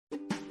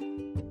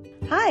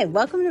Hi,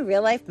 welcome to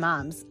Real Life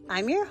Moms.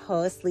 I'm your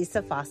host,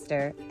 Lisa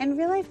Foster, and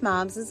Real Life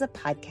Moms is a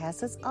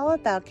podcast that's all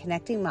about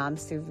connecting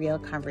moms through real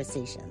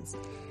conversations.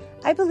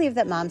 I believe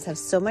that moms have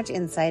so much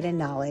insight and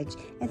knowledge,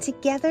 and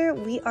together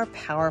we are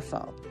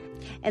powerful.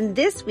 And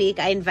this week,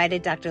 I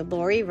invited Dr.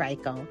 Lori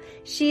Reichel.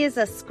 She is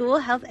a school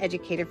health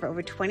educator for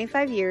over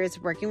 25 years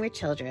working with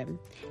children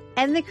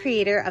and the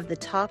creator of the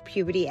Talk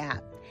Puberty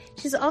app.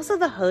 She's also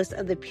the host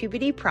of the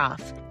Puberty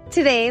Prof.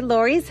 Today,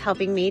 Lori is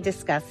helping me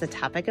discuss the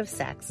topic of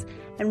sex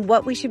and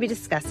what we should be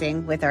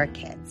discussing with our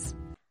kids.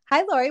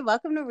 Hi, Lori.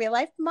 Welcome to Real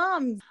Life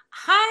Moms.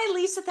 Hi,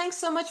 Lisa. Thanks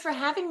so much for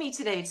having me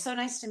today. It's so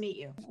nice to meet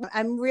you.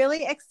 I'm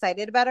really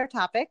excited about our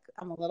topic.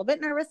 I'm a little bit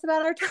nervous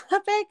about our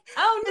topic.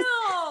 Oh,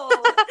 no.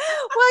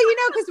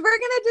 Well, because we're going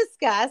to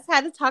discuss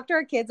how to talk to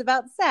our kids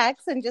about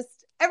sex and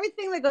just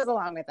everything that goes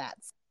along with that.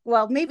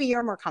 Well, maybe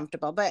you're more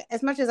comfortable, but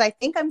as much as I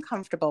think I'm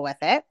comfortable with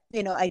it,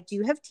 I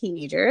do have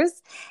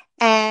teenagers,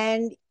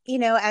 and,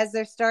 as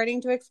they're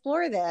starting to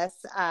explore this,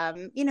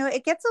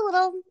 it gets a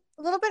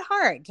little bit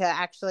hard to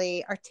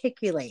actually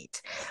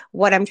articulate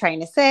what I'm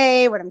trying to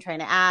say, what I'm trying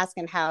to ask,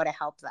 and how to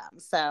help them.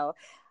 So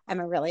I'm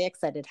really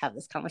excited to have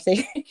this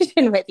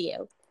conversation with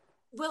you.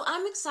 Well,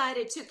 I'm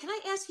excited too. Can I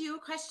ask you a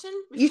question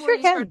You before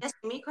sure can. start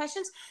asking me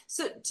questions?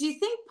 So do you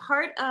think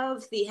part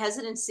of the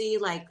hesitancy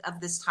of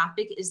this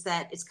topic is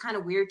that it's kind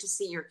of weird to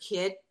see your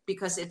kid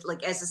because it's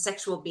as a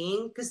sexual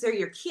being, because they're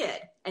your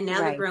kid and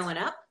now they're growing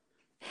up?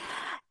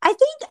 I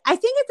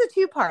think it's a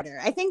two-parter.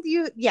 I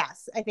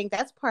think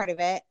that's part of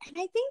it. And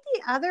I think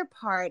the other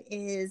part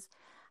is,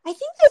 I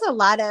think there's a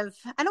lot of,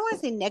 I don't want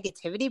to say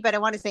negativity, but I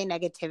want to say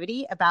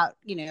negativity about,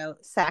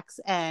 sex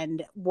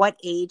and what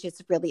age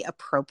it's really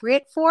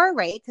appropriate for,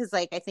 right? Because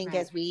I think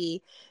as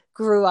we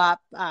grew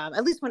up,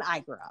 at least when I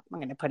grew up, I'm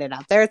going to put it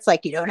out there, it's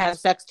you don't have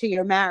sex till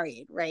you're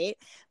married, right?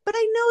 But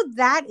I know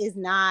that is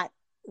not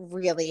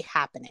really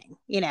happening,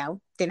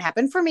 didn't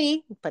happen for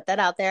me, put that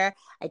out there.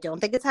 I don't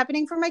think it's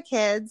happening for my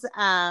kids.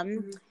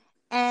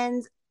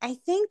 And I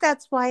think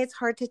that's why it's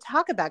hard to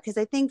talk about, because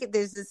I think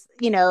there's this,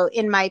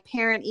 in my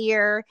parent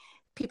ear,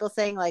 people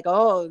saying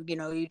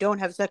you don't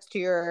have sex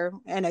till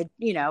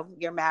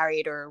you're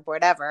married or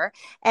whatever.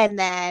 And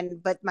then,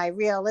 but my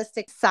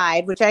realistic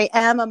side, which I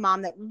am a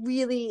mom that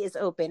really is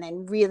open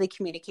and really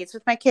communicates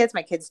with my kids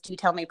do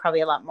tell me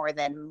probably a lot more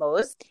than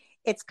most.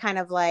 It's kind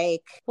of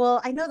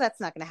well, I know that's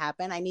not going to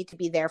happen. I need to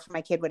be there for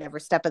my kid, whatever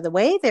step of the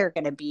way they're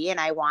going to be. And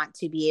I want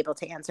to be able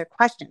to answer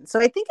questions.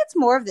 So I think it's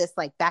more of this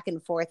back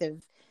and forth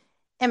of,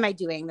 am I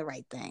doing the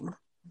right thing?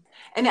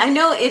 And I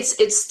know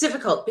it's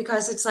difficult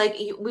because it's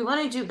we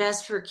want to do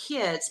best for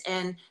kids.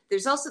 And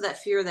there's also that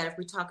fear that if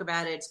we talk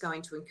about it, it's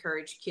going to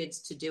encourage kids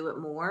to do it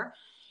more.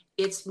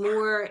 It's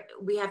more,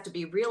 we have to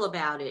be real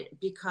about it,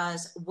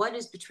 because what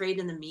is portrayed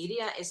in the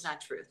media is not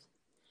truth.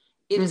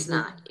 It is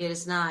not. It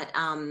is not.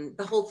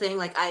 The whole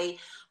thing,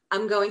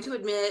 I'm going to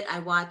admit, I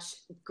watch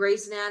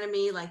Grey's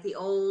Anatomy, the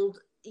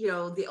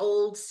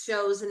old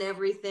shows and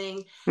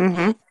everything.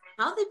 And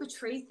how they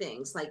portray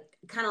things,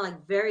 kind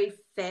of very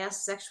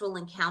fast sexual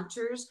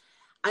encounters.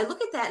 I look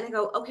at that and I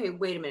go, okay,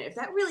 wait a minute. If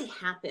that really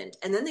happened,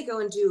 and then they go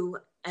and do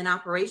an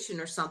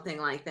operation or something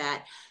like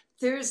that,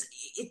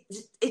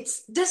 it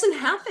doesn't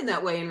happen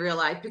that way in real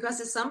life, because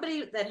as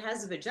somebody that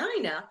has a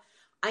vagina,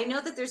 I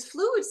know that there's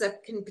fluids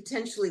that can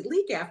potentially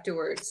leak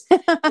afterwards.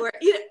 Or,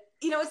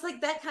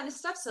 it's that kind of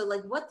stuff. So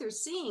what they're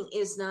seeing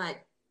is not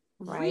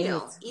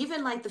real.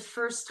 Even the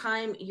first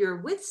time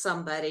you're with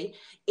somebody,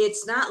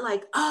 it's not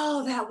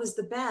oh, that was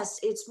the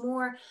best. It's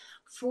more,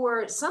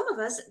 for some of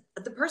us,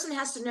 the person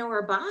has to know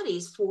our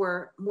bodies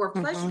for more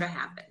pleasure to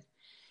happen.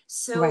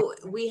 So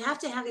we have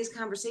to have these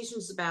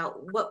conversations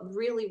about what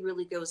really,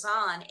 really goes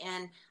on.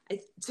 And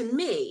to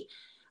me,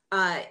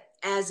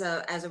 as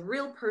a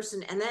real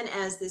person, and then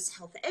as this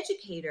health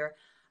educator,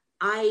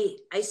 I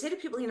say to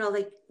people,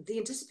 the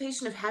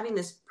anticipation of having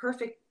this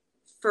perfect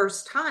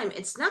first time,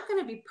 it's not going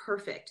to be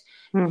perfect.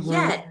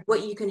 Yet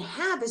what you can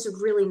have is a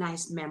really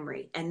nice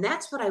memory. And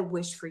that's what I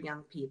wish for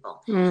young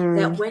people,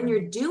 that when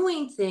you're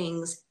doing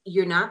things,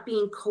 you're not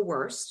being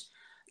coerced.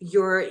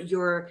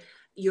 You're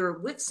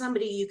with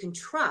somebody you can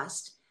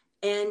trust.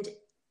 And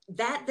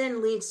that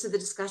then leads to the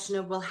discussion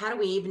of, well, how do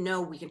we even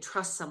know we can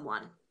trust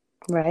someone?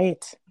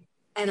 Right.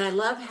 And I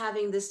love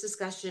having this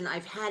discussion.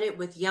 I've had it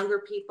with younger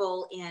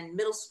people in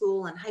middle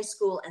school and high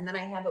school, and then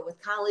I have it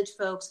with college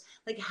folks.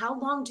 How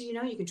long do you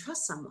know you can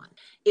trust someone?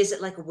 Is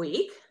it a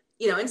week?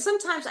 And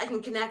sometimes I can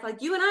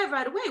connect you and I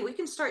right away. We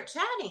can start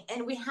chatting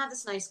and we have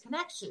this nice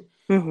connection.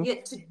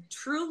 Yet to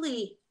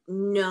truly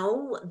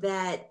know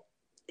that,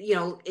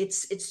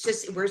 it's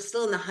just, we're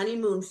still in the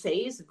honeymoon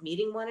phase of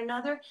meeting one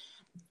another,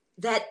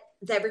 that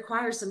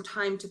requires some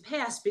time to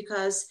pass,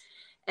 because,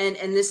 and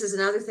this is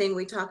another thing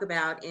we talk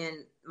about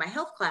in my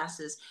health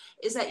classes,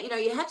 is that,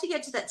 you have to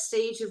get to that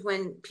stage of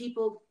when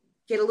people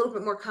get a little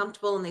bit more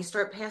comfortable and they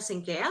start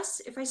passing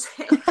gas, if I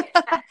say it like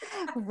that.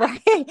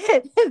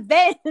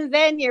 Right.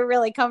 Then you're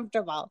really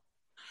comfortable.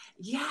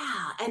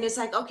 Yeah. And it's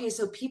okay,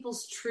 so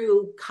people's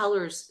true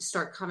colors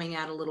start coming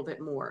out a little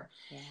bit more.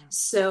 Yeah.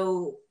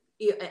 So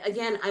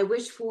again, I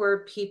wish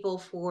for people,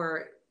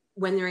 for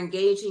when they're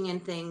engaging in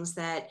things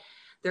that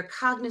they're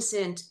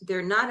cognizant,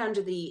 they're not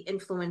under the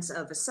influence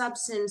of a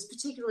substance,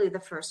 particularly the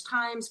first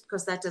times,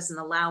 because that doesn't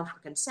allow for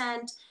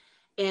consent,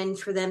 and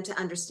for them to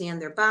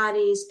understand their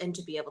bodies and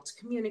to be able to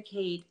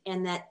communicate,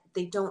 and that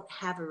they don't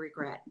have a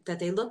regret, that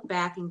they look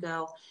back and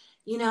go,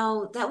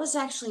 that was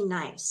actually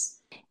nice.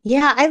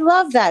 Yeah, I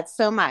love that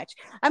so much.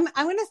 I'm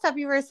going to stop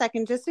you for a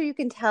second just so you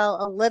can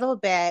tell a little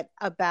bit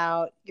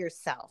about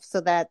yourself so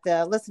that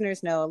the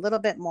listeners know a little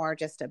bit more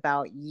just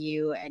about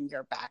you and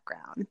your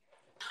background.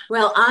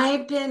 Well,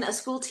 I've been a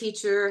school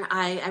teacher.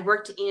 I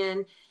worked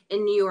in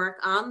New York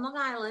on Long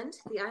Island,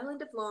 the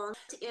island of Long,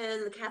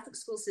 in the Catholic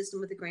school system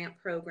with the grant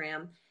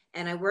program.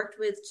 And I worked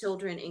with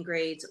children in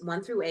grades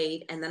 1 through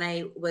 8. And then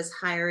I was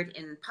hired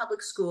in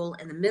public school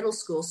and the middle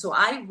school. So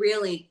I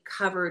really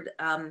covered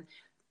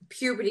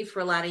puberty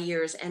for a lot of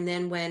years. And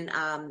then when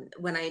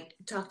I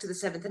talked to the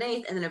 7th and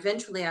 8th, and then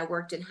eventually I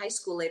worked in high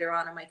school later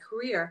on in my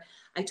career,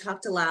 I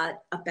talked a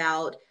lot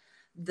about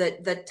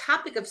the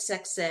topic of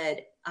sex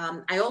ed.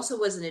 I also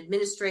was an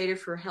administrator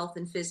for health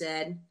and phys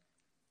ed.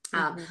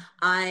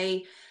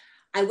 I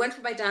went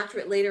for my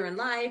doctorate later in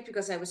life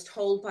because I was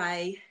told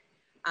by,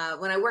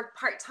 when I worked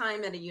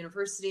part-time at a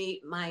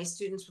university, my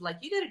students were like,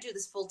 you got to do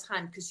this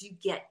full-time because you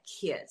get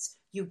kids.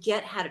 You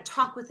get how to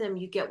talk with them.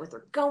 You get what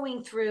they're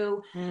going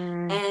through.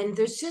 And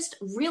there's just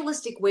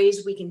realistic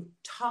ways we can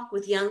talk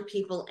with young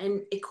people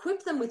and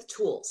equip them with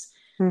tools.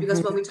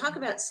 Because when we talk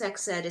about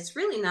sex ed, it's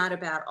really not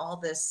about all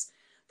this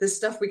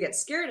stuff we get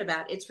scared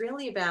about. It's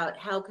really about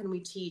how can we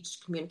teach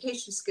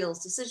communication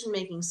skills,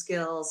 decision-making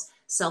skills,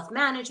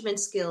 self-management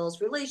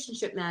skills,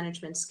 relationship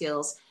management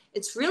skills.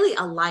 It's really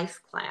a life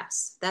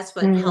class. That's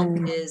what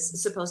health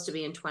is supposed to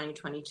be in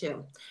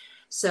 2022.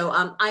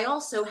 So I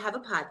also have a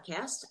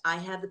podcast. I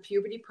have the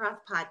Puberty Prof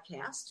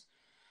podcast,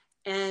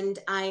 and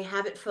I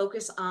have it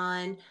focus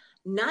on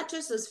not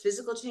just those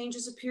physical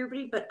changes of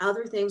puberty, but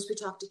other things we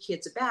talk to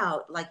kids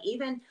about, like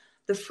even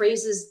the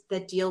phrases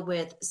that deal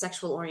with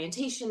sexual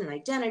orientation and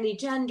identity,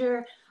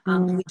 gender.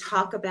 We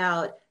talk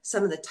about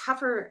some of the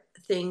tougher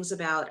things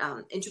about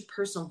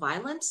interpersonal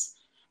violence.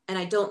 And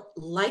I don't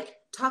like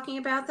talking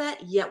about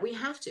that, yet we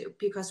have to,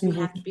 because we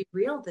have to be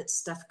real that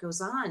stuff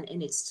goes on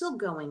and it's still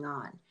going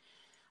on.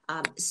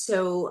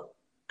 So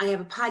I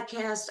have a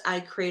podcast. I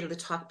created the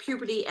Talk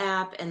Puberty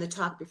app and the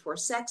Talk Before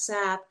Sex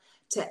app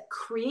to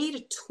create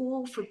a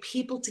tool for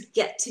people to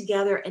get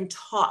together and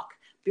talk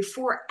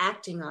before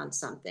acting on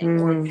something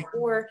or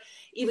before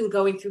even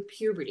going through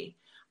puberty.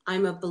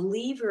 I'm a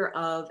believer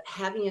of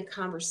having a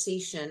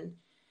conversation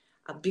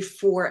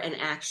before an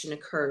action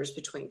occurs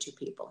between two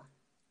people.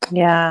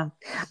 Yeah,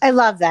 I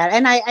love that.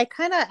 And I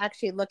kind of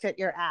actually looked at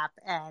your app,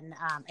 and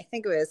I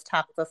think it was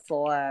Talk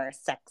Before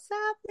Sex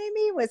app,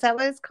 maybe? Was that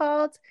what it's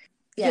called?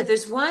 Yeah,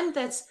 there's one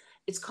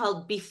it's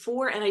called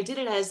Before, and I did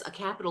it as a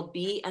capital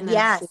B and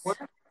then four.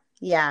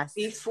 Yes.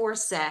 Before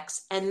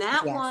Sex. And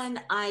that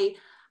one,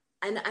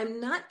 I'm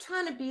not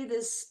trying to be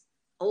this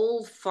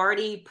old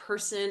farty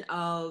person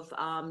of,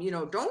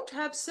 don't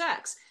have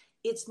sex.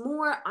 It's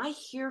more, I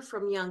hear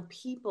from young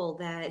people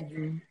that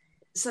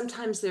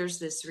sometimes there's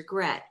this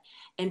regret.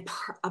 And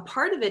a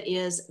part of it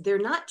is they're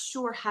not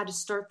sure how to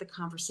start the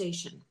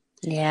conversation.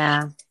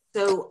 Yeah.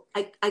 So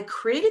I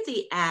created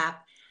the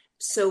app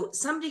so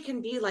somebody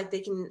can be like,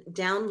 they can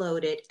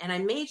download it. And I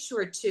made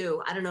sure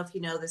too, I don't know if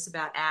you know this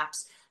about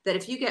apps, that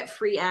if you get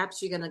free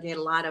apps, you're going to get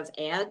a lot of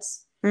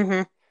ads.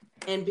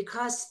 And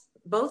because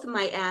both of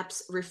my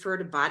apps refer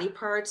to body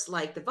parts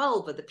like the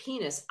vulva, the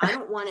penis, I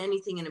don't want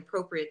anything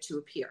inappropriate to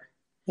appear.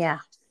 Yeah.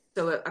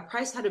 So a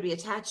price had to be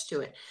attached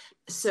to it.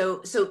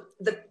 So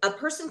a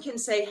person can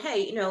say,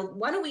 hey,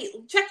 why don't we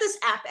check this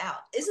app out?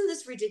 Isn't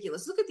this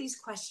ridiculous? Look at these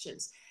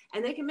questions.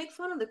 And they can make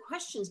fun of the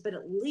questions, but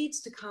it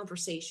leads to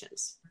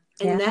conversations.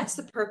 And that's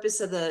the purpose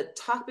of the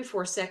Talk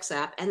Before Sex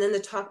app. And then the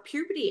Talk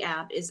Puberty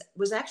app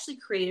was actually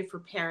created for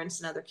parents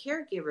and other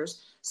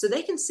caregivers so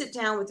they can sit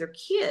down with their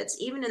kids,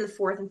 even in the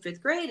 4th and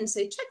 5th grade, and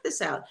say, check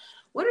this out.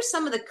 What are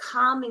some of the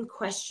common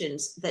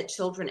questions that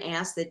children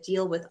ask that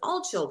deal with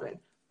all children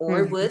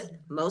or with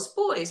most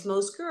boys,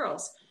 most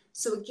girls?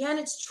 So again,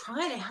 it's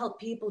trying to help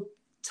people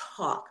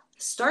talk,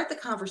 start the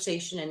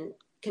conversation and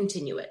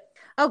continue it.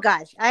 Oh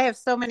gosh, I have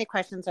so many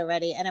questions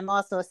already. And I'm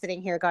also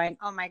sitting here going,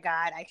 oh my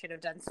God, I should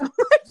have done so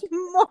much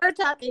more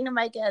talking to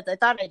my kids. I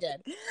thought I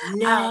did.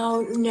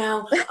 No.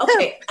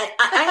 Okay.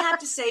 I have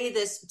to say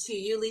this to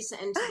you, Lisa,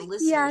 and to the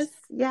listeners.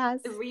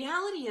 Yes. The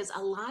reality is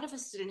a lot of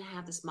us didn't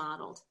have this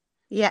modeled.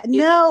 Yeah.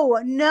 No.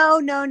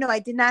 I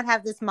did not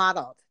have this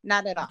modeled.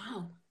 Not at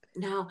all.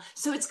 No.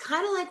 So it's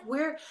kind of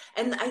like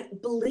and I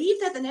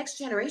believe that the next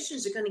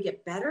generations are going to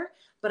get better.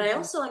 But I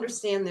also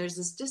understand there's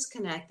this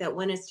disconnect that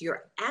when it's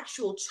your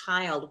actual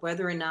child,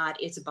 whether or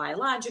not it's a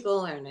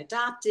biological or an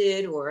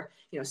adopted or,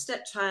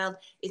 stepchild,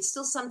 it's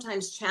still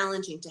sometimes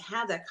challenging to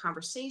have that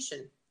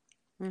conversation.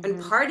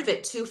 And part of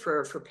it too,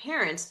 for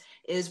parents,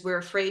 is we're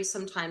afraid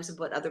sometimes of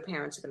what other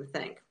parents are going to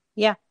think.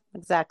 Yeah,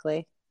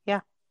 exactly. Yeah.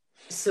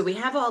 So we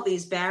have all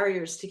these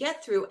barriers to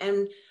get through,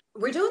 and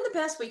we're doing the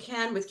best we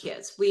can with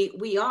kids.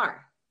 We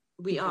are.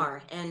 We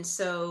are. And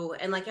so,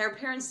 and like our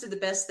parents did the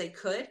best they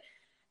could.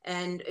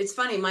 And it's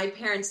funny, my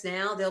parents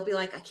now, they'll be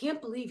like, I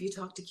can't believe you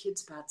talk to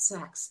kids about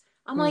sex.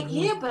 I'm like, Mm-hmm.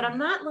 yeah, but I'm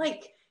not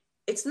like,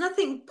 it's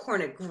nothing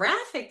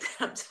pornographic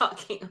that I'm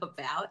talking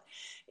about.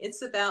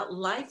 It's about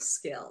life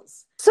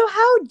skills. So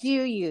how do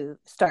you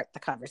start the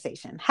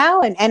conversation?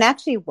 How and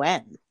actually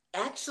when?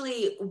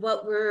 Actually,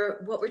 what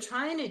we're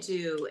trying to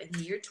do in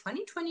the year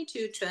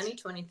 2022,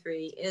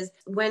 2023 is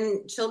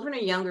when children are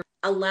younger,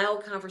 allow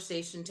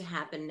conversation to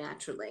happen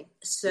naturally.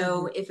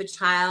 So if a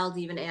child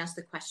even asks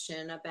the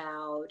question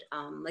about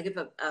like if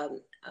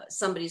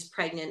somebody's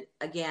pregnant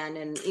again,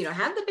 and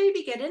how did the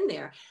baby get in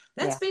there,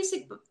 Yeah.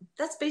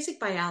 that's basic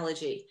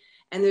biology.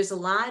 And there's a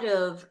lot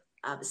of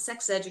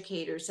sex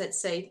educators that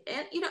say,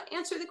 and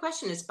answer the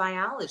question, it's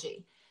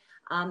biology.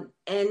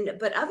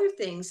 But other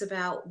things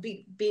about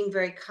being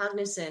very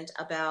cognizant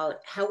about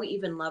how we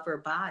even love our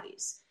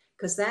bodies,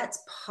 because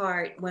that's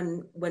part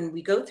when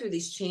we go through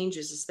these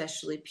changes,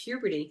 especially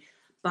puberty,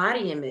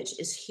 body image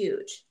is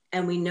huge.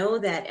 And we know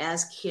that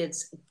as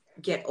kids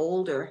get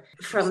older,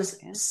 from a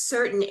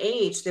certain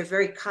age, they're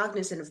very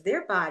cognizant of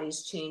their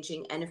bodies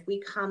changing. And if we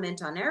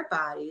comment on our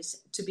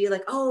bodies, to be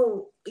like,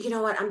 oh, you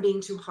know what, I'm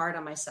being too hard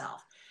on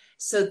myself.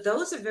 So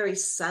those are very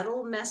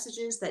subtle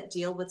messages that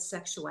deal with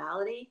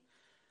sexuality,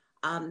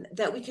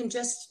 that we can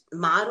just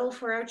model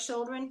for our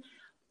children.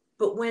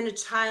 But when a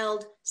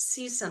child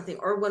sees something,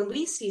 or when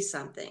we see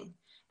something,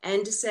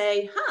 and to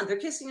say, they're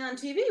kissing on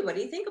TV, what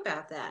do you think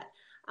about that?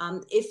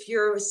 If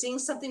you're seeing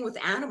something with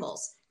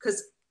animals,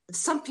 because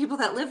some people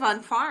that live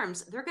on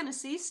farms, they're going to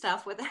see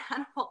stuff with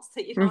animals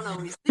that you don't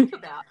always think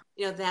about.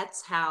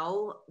 That's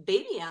how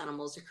baby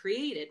animals are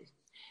created.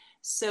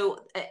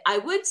 So I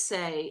would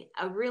say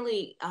a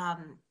really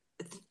an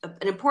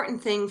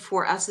important thing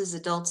for us as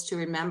adults to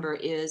remember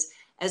is,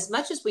 as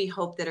much as we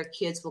hope that our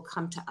kids will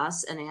come to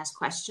us and ask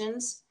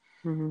questions,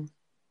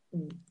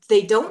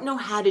 they don't know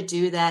how to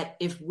do that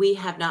if we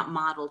have not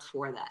modeled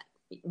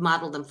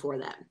them for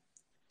them.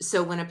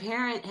 So when a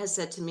parent has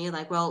said to me,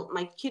 like, well,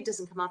 my kid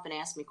doesn't come up and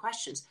ask me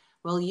questions.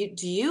 Well,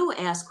 do you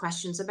ask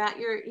questions about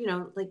your,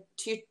 like,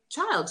 to your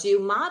child? Do you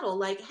model,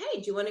 like,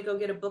 hey, do you want to go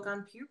get a book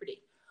on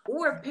puberty?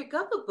 Or pick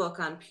up a book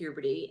on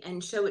puberty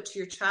and show it to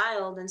your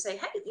child and say,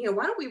 hey,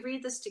 why don't we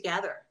read this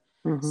together?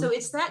 So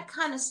it's that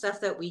kind of stuff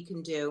that we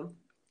can do.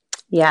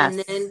 Yes.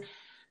 And then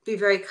be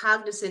very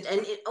cognizant.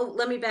 And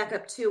let me back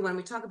up too. When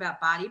we talk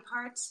about body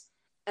parts,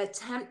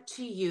 attempt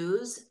to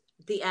use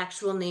the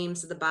actual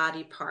names of the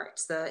body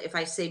parts. If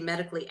I say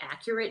medically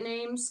accurate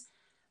names,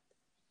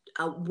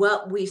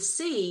 what we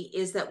see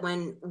is that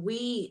when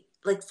we,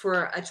 like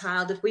for a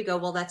child, if we go,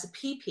 well, that's a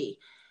pee-pee,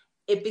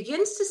 it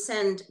begins to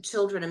send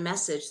children a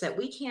message that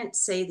we can't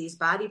say these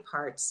body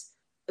parts.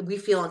 We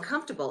feel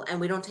uncomfortable and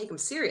we don't take them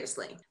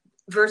seriously.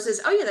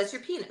 Versus, oh yeah, that's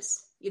your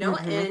penis.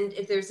 And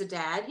if there's a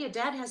dad,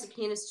 dad has a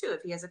penis too,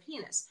 if he has a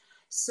penis.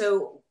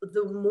 So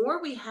the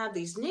more we have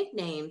these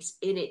nicknames,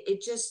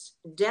 it just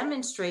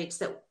demonstrates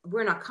that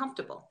we're not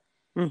comfortable.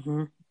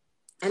 And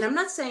I'm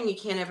not saying you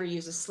can't ever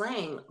use a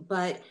slang,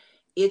 but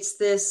it's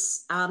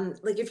this,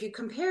 like if you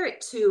compare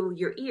it to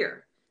your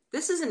ear,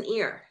 this is an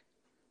ear.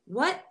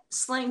 What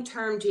slang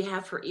term do you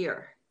have for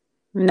ear?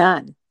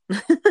 None.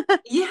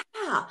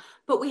 Yeah,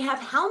 but we have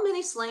how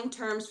many slang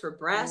terms for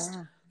breast,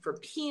 for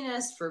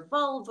penis, for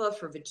vulva,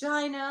 for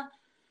vagina,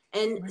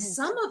 and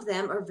some of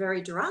them are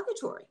very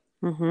derogatory.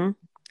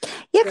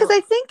 Yeah, because I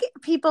think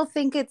people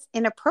think it's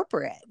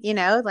inappropriate,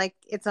 like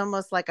it's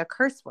almost like a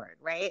curse word,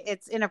 right?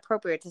 It's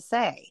inappropriate to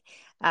say.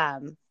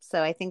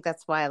 So I think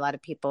that's why a lot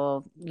of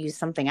people use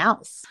something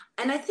else.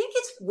 And I think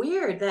it's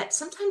weird that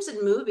sometimes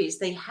in movies,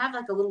 they have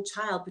like a little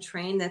child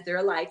portraying that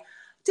they're like,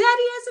 Daddy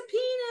has a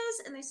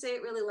penis. And they say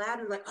it really loud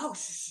and like, oh,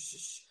 shh, shh,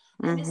 shh.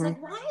 And it's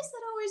like, why is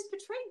that always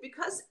portrayed?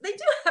 Because they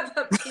do have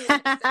a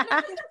penis.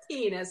 A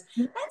penis.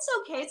 That's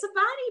okay. It's a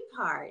body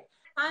part.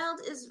 Child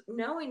is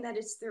knowing that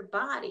it's their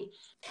body.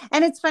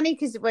 And it's funny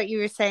because what you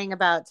were saying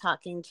about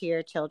talking to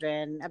your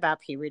children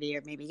about puberty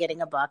or maybe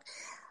getting a book.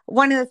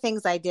 One of the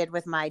things I did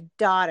with my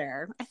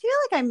daughter, I feel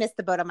like I missed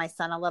the boat on my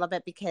son a little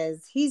bit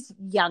because he's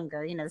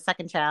younger, the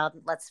second child,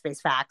 let's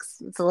face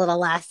facts, it's a little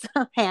less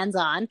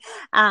hands-on.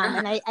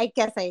 And I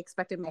guess I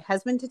expected my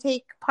husband to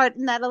take part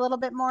in that a little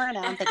bit more, and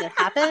I don't think it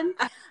happened,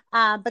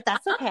 but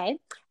that's okay.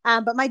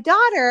 But my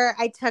daughter,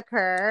 I took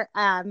her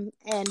and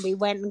we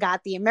went and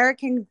got the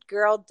American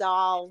Girl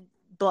doll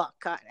book.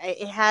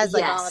 It has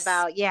like all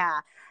about,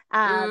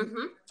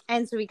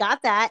 and so we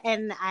got that,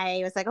 and I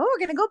was like, "Oh, we're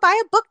gonna go buy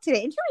a book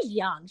today." And she was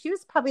young; she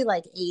was probably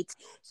like 8.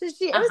 So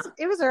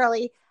it was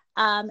early,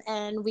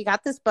 and we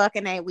got this book,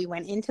 and we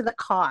went into the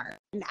car,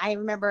 and I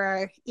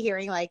remember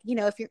hearing like,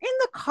 if you're in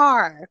the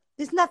car,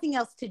 there's nothing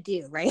else to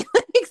do, right?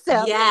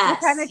 So you're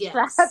kind of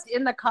trapped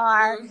in the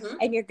car,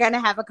 and you're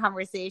gonna have a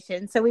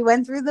conversation. So we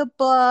went through the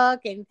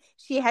book, and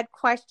she had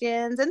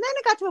questions, and then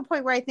it got to a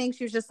point where I think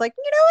she was just like,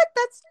 "You know what?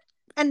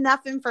 That's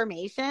enough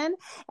information,"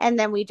 and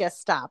then we just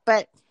stopped,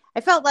 but.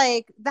 I felt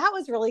like that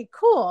was really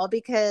cool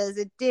because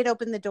it did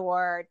open the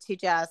door to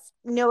just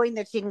knowing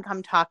that she can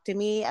come talk to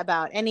me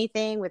about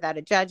anything without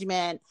a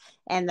judgment,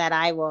 and that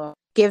I will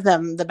give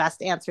them the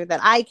best answer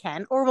that I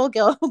can, or we'll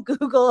go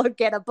Google or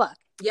get a book.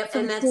 Yep. So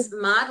And that's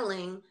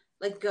modeling,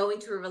 like going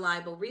to a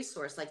reliable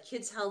resource, like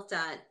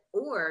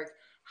kidshealth.org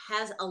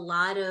has a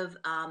lot of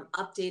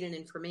updated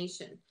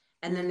information.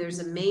 And then there's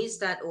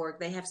amaze.org.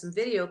 They have some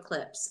video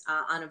clips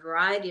on a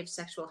variety of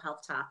sexual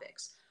health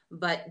topics.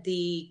 But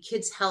the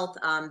Kids Health,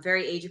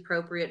 very age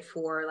appropriate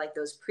for like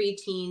those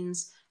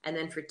preteens and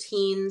then for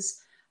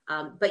teens.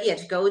 But yeah,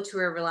 to go to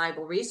a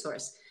reliable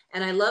resource.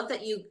 And I love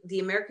that the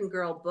American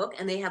Girl book,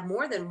 and they have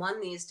more than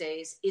one these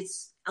days.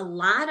 It's a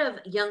lot of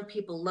young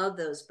people love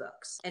those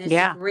books. And it's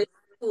a great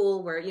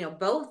tool where,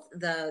 both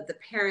the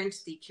parent,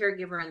 the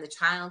caregiver, and the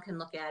child can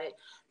look at it.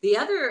 The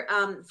other,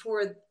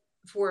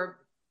 for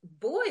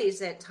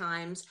boys at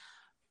times,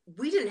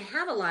 we didn't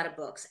have a lot of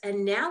books,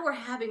 and now we're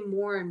having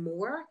more and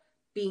more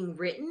being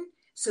written.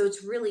 So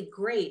it's really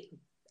great.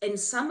 And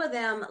some of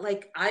them,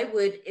 like I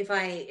would, if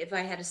I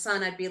had a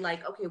son, I'd be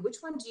like, okay, which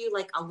one do you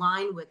like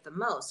align with the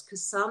most?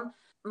 Because some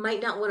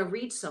might not want to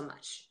read so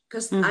much.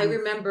 Because I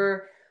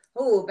remember,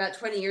 about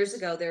 20 years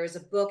ago, there was a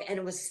book and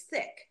it was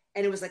thick.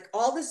 And it was like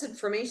all this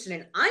information,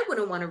 and I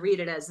wouldn't want to read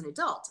it as an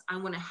adult. I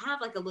want to have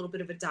like a little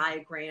bit of a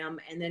diagram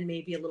and then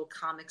maybe a little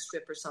comic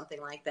strip or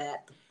something like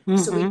that.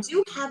 So we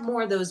do have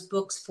more of those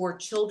books for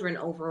children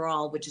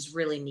overall, which is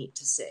really neat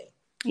to see.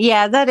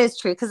 Yeah, that is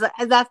true. Because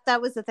that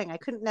was the thing. I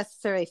couldn't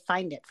necessarily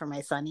find it for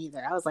my son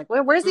either. I was like,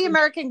 where's the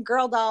American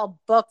Girl doll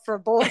book for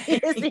boys?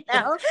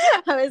 I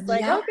was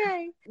like,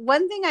 okay.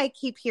 One thing I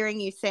keep hearing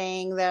you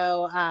saying,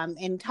 though,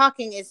 in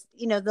talking is,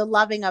 the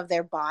loving of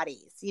their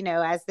bodies,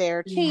 as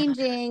they're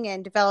changing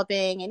and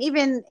developing, and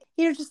even,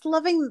 just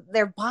loving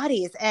their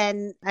bodies.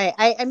 And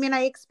I mean,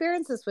 I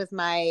experienced this with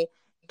my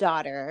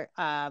daughter.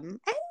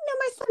 And,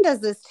 my son does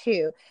this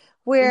too,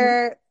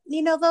 where,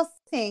 those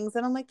things.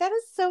 And I'm like, that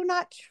is so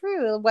not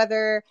true.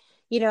 Whether,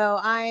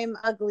 I'm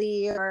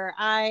ugly or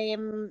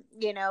I'm,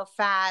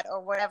 fat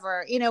or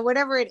whatever,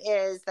 whatever it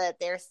is that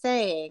they're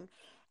saying.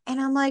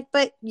 And I'm like,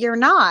 but you're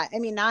not. I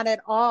mean, not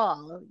at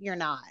all. You're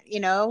not,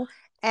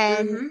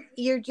 and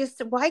you're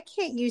just, why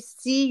can't you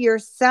see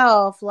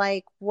yourself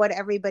like what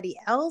everybody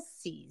else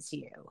sees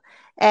you?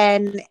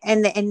 And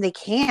they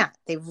can't.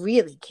 They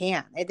really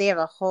can't. They have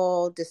a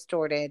whole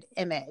distorted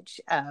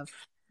image of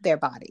their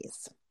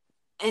bodies.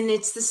 And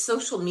it's the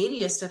social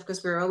media stuff,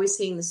 because we're always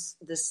seeing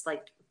this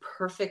like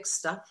perfect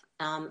stuff.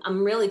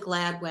 I'm really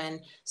glad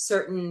when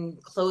certain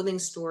clothing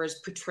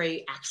stores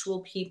portray actual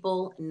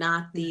people,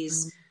 not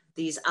these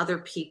other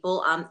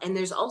people. And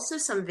there's also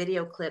some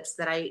video clips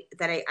that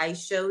I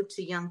showed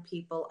to young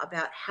people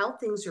about how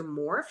things are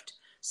morphed.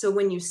 So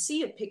when you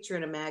see a picture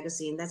in a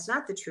magazine, that's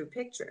not the true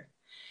picture.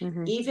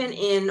 Even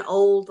in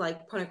old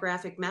like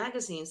pornographic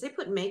magazines, they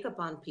put makeup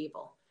on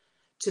people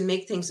to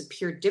make things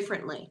appear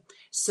differently.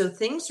 So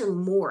things are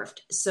morphed.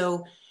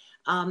 So,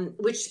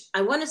 which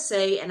I want to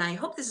say, and I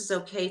hope this is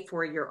okay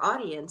for your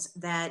audience,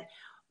 that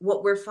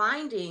what we're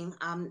finding,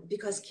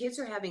 because kids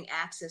are having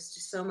access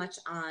to so much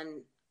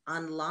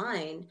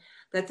online,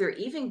 that they're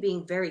even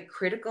being very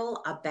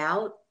critical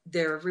about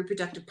their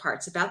reproductive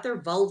parts, about their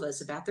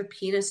vulvas, about their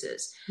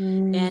penises.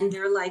 And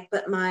they're like,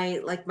 but my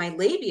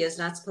labia is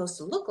not supposed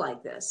to look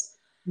like this.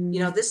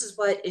 This is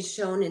what is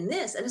shown in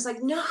this. And it's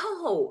like,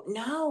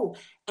 no,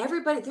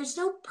 everybody, there's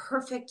no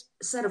perfect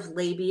set of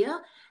labia.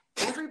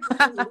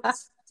 Everybody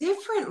looks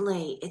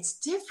differently. It's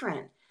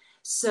different.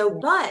 So,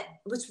 but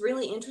what's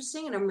really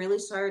interesting, and I'm really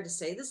sorry to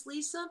say this,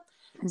 Lisa,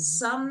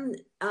 some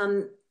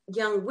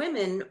young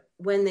women,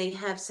 when they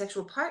have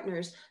sexual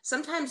partners,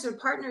 sometimes their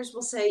partners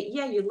will say,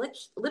 yeah, your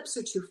lips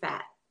are too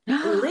fat in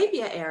the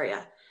labia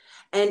area.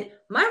 And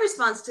my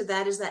response to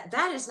that is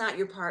that is not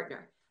your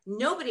partner.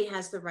 Nobody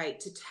has the right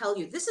to tell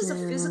you. This is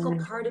a physical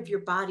part of your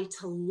body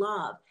to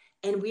love.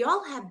 And we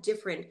all have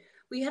different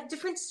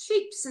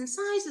shapes and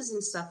sizes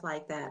and stuff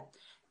like that.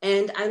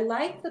 And I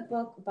like the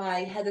book by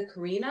Heather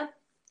Karina.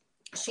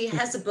 She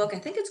has a book, I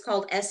think it's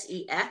called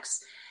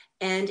SEX,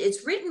 and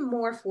it's written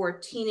more for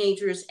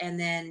teenagers and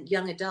then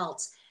young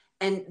adults.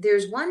 And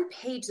there's one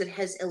page that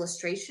has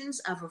illustrations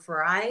of a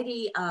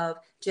variety of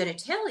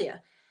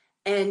genitalia.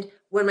 And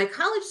when my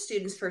college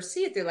students first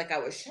see it, they're like, I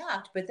was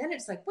shocked. But then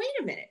it's like, wait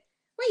a minute.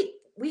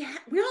 We all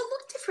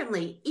look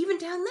differently, even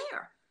down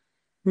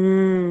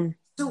there.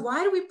 So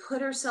why do we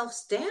put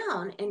ourselves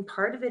down? And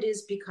part of it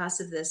is because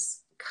of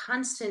this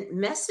constant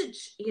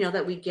message,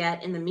 that we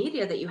get in the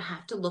media that you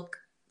have to look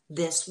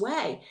this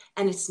way.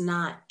 And it's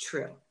not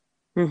true.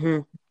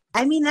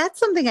 I mean, that's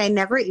something I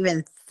never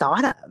even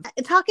thought of.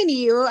 Talking to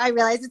you, I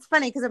realize it's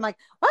funny because I'm like,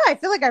 wow, I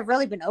feel like I've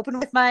really been open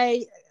with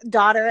my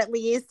daughter at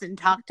least, and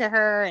talked to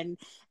her, and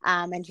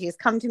she has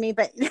come to me.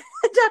 But talking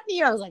to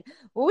you, I was like,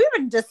 well, we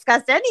haven't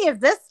discussed any of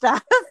this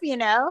stuff,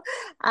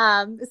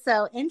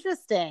 So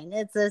interesting.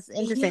 It's just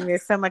interesting.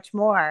 There's so much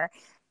more.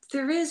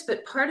 There is,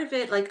 but part of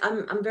it, like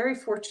I'm very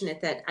fortunate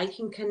that I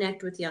can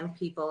connect with young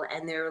people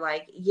and they're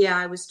like, yeah,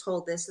 I was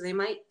told this. So they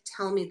might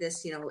tell me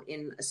this, you know,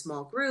 in a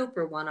small group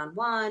or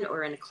one-on-one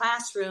or in a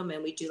classroom,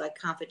 and we do like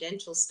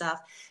confidential stuff,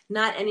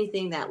 not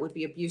anything that would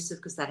be abusive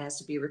because that has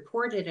to be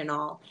reported and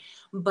all.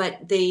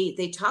 But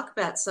they talk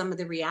about some of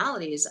the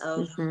realities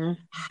of Mm-hmm.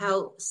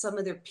 how some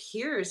of their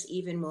peers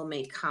even will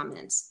make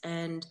comments.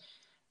 And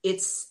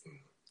it's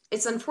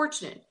it's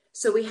unfortunate.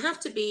 So we have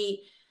to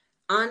be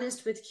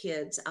honest with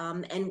kids,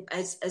 and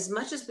as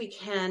much as we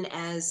can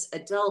as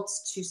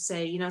adults to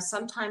say, you know,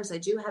 sometimes I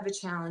do have a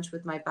challenge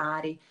with my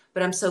body,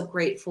 but I'm so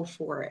grateful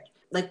for it.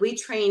 Like we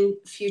train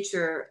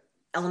future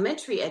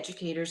elementary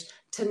educators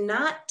to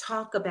not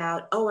talk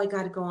about, oh, I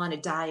got to go on a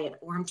diet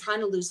or I'm trying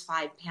to lose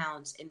 5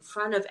 pounds in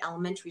front of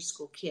elementary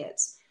school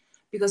kids,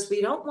 because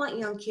we don't want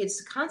young kids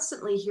to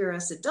constantly hear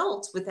us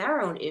adults with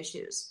our own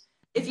issues.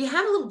 If you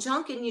have a little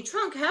junk in your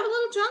trunk, have a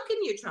little junk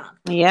in your trunk.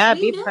 Yeah,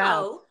 We be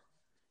proud. know.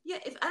 Yeah,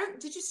 if I don't,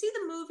 did you see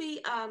the movie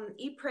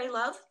Eat, Pray,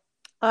 Love?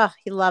 Oh,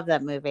 you love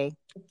that movie.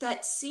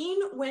 That scene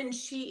when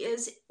she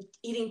is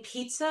eating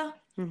pizza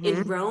in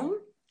Mm-hmm. Rome,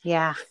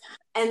 Yeah.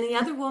 and the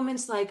other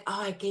woman's like, "Oh,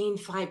 I gained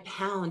 5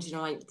 pounds. You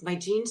know, my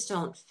jeans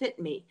don't fit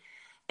me."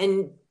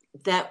 And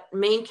that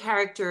main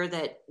character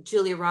that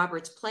Julia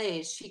Roberts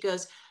plays, she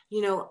goes,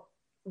 "You know,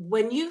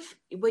 when you've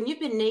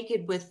been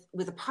naked with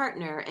a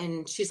partner,"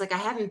 and she's like, "I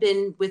haven't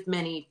been with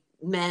many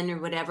men or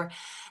whatever,"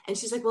 and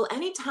she's like, "Well,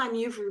 anytime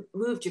you've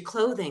removed your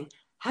clothing,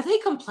 have they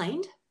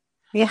complained?"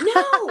 Yeah.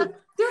 No,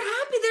 they're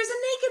happy. There's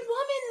a naked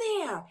woman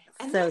there.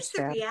 And So that's the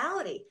true.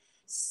 reality.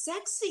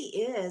 Sexy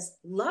is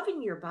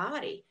loving your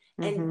body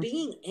and Mm-hmm.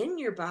 being in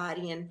your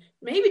body and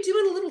maybe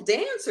doing a little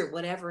dance or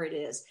whatever it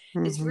is.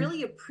 It's Mm-hmm.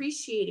 really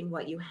appreciating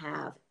what you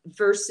have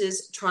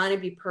versus trying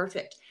to be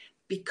perfect.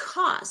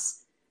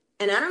 Because,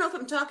 and I don't know if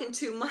I'm talking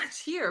too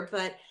much here,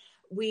 but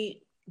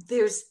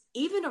there's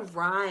even a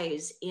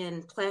rise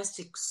in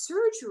plastic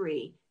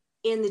surgery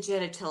in the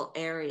genital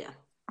area.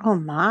 Oh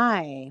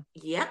my.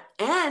 Yep.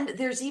 And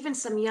there's even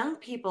some young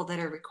people that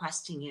are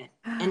requesting it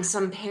and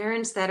some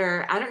parents that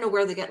are, I don't know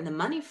where they're getting the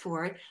money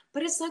for it,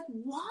 but it's like,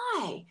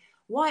 why?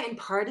 Why? And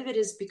part of it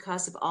is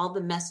because of all the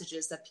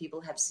messages that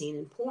people have seen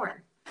in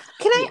porn.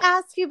 Can I Yeah.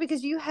 ask you,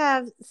 because you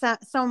have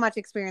so much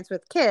experience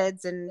with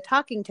kids and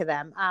talking to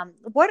them,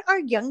 what are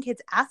young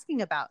kids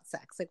asking about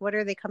sex? Like, what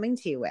are they coming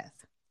to you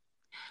with?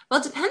 Well,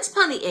 it depends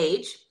upon the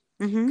age.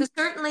 Mm-hmm. Because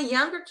certainly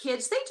younger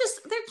kids,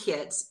 they're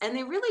kids and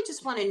they really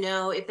just want to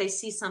know if they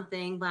see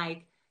something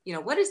like, you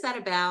know, what is that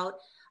about?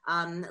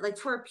 Like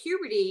for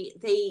puberty,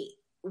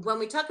 when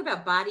we talk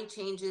about body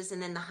changes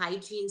and then the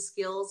hygiene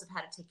skills of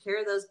how to take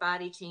care of those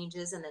body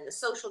changes and then the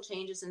social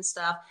changes and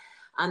stuff,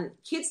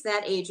 kids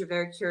that age are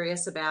very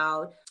curious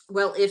about,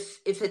 well, if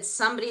it's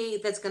somebody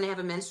that's going to have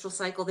a menstrual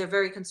cycle, they're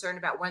very concerned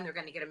about when they're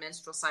going to get a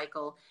menstrual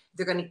cycle.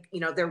 They're going to, you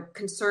know, they're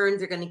concerned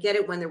they're going to get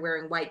it when they're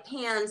wearing white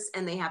pants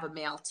and they have a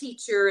male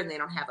teacher and they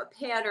don't have a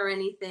pad or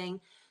anything.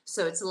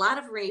 So it's a lot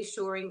of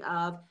reassuring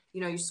of,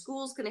 you know, your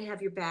school's going to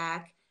have your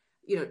back.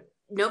 You know,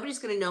 nobody's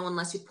going to know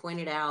unless you point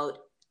it out.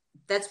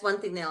 That's one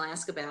thing they'll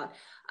ask about.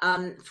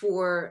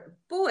 For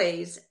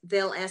boys,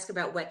 they'll ask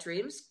about wet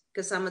dreams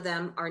because some of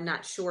them are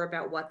not sure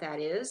about what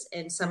that is.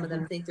 And some of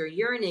them Mm-hmm. think they're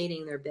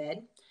urinating in their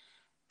bed.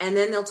 And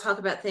then they'll talk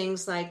about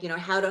things like, you know,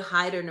 how to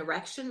hide an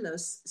erection,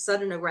 those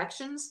sudden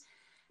erections.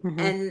 Mm-hmm.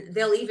 And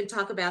they'll even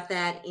talk about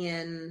that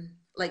in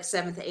like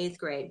seventh, eighth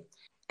grade.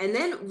 And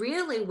then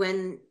really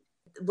when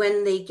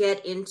they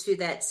get into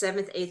that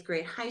seventh, eighth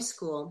grade high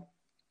school,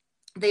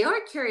 they are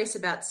curious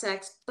about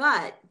sex,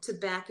 but to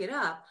back it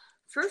up,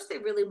 first they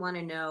really want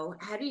to know,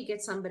 how do you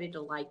get somebody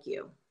to like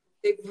you?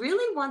 They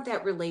really want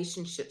that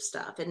relationship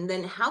stuff. And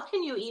then how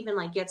can you even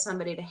like get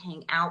somebody to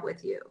hang out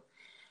with you?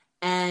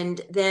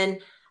 And then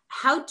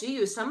how do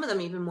you, some of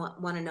them even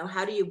want to know,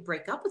 how do you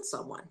break up with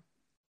someone?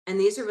 And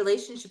these are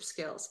relationship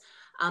skills.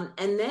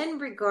 And then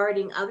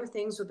regarding other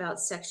things about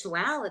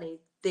sexuality,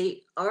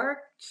 they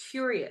are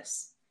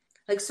curious.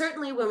 Like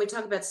certainly when we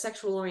talk about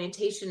sexual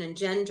orientation and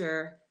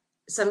gender,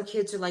 some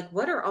kids are like,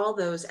 what are all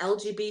those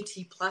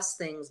LGBT plus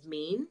things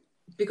mean?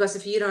 Because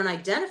if you don't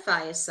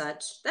identify as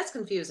such, that's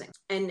confusing.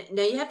 And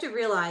now you have to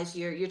realize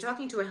you're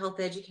talking to a health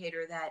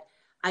educator that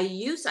I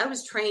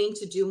was trained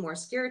to do more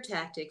scare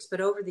tactics,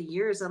 but over the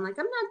years I'm like,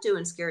 I'm not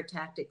doing scare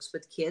tactics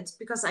with kids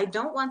because I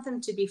don't want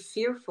them to be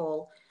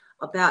fearful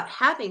about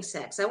having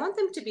sex. I want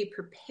them to be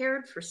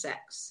prepared for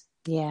sex.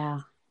 Yeah.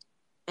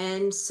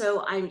 And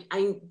so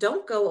I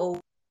don't go over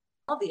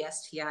all the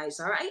STIs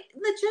are,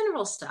 the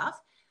general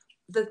stuff.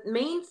 The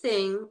main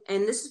thing,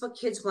 and this is what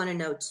kids want to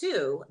know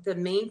too, the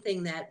main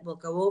thing that we'll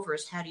go over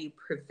is how do you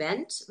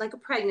prevent, like a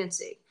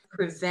pregnancy,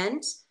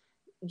 prevent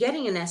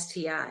getting an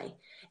STI.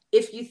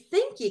 If you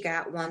think you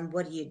got one,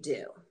 what do you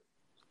do?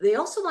 They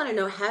also want to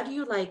know, how do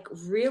you like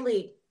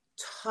really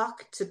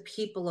talk to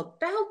people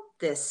about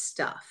this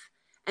stuff?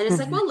 And it's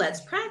like, Mm-hmm. well,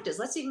 let's practice.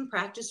 Let's even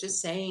practice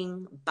just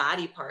saying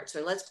body parts,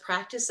 or let's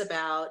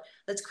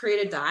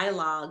create a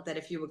dialogue that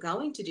if you were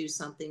going to do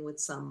something with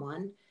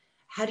someone,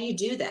 how do you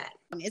do that?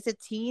 Is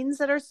it teens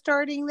that are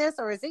starting this,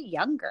 or is it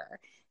younger?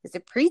 Is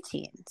it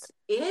preteens?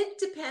 It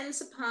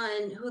depends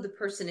upon who the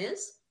person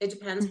is. It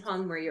depends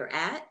upon where you're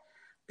at.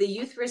 The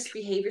Youth Risk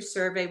Behavior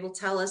Survey will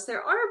tell us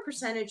there are a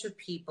percentage of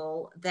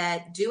people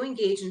that do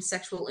engage in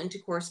sexual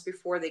intercourse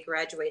before they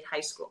graduate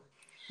high school.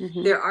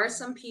 Mm-hmm. There are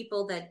some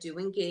people that do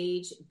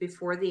engage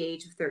before the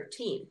age of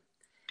 13.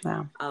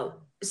 Wow.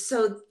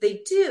 So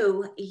they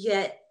do,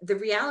 yet the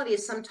reality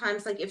is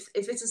sometimes, like if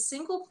it's a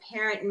single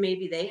parent and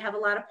maybe they have a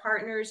lot of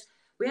partners,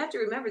 we have to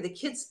remember the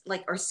kids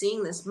like are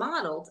seeing this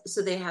modeled,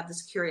 so they have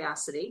this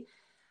curiosity.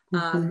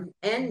 Mm-hmm.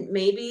 And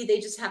maybe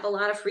they just have a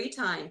lot of free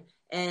time.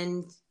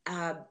 And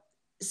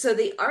so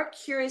they are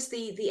curious,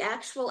 the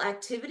actual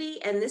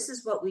activity. And this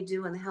is what we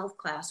do in the health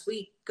class.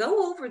 We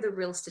go over the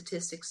real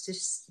statistics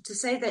to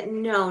say that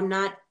no,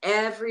 not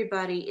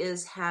everybody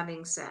is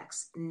having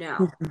sex. No.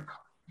 Mm-hmm.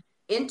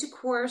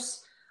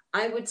 Intercourse,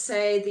 I would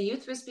say the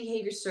Youth Risk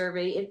Behavior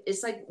Survey,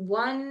 it's like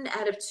 1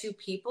 out of 2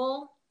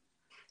 people.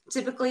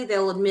 Typically,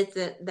 they'll admit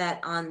that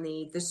on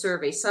the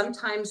survey.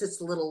 Sometimes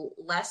it's a little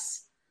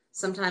less.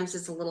 Sometimes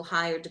it's a little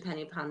higher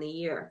depending upon the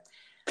year.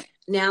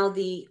 Now,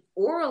 the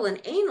oral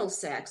and anal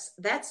sex,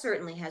 that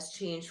certainly has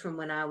changed from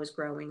when I was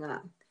growing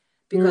up,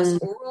 because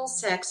oral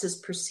sex is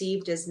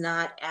perceived as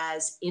not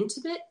as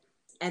intimate,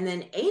 and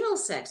then anal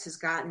sex has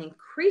gotten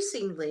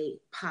increasingly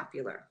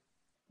popular.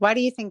 Why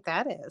do you think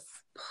that is?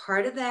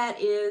 Part of that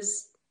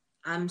is,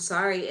 I'm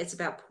sorry, it's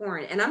about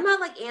porn. And I'm not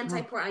like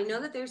anti-porn. I know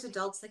that there's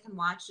adults that can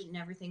watch it and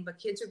everything, but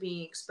kids are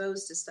being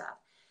exposed to stuff.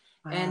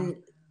 Wow. And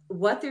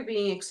what they're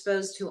being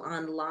exposed to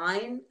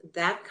online,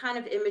 that kind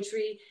of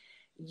imagery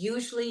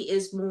usually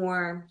is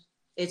more,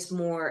 it's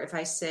more, if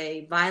I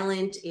say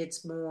violent,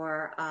 it's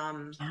more,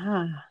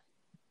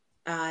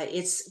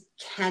 it's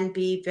can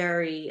be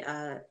very,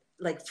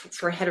 like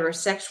for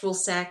heterosexual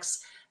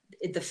sex,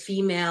 the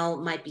female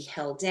might be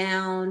held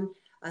down,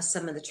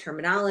 some of the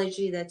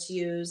terminology that's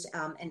used,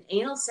 and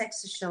anal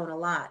sex is shown a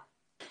lot.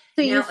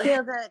 So you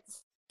feel that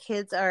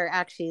kids are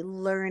actually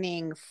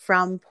learning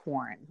from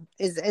porn?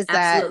 Is Absolutely.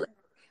 that?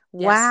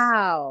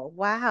 Wow. Yes.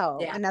 Wow.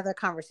 Yeah. Another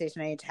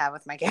conversation I need to have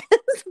with my kids.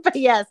 But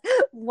yes.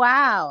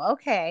 Wow.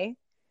 Okay.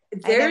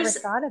 I never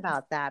thought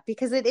about that,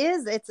 because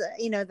it's,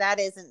 that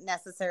isn't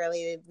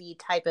necessarily the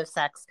type of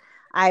sex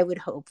I would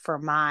hope for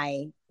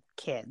my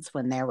kids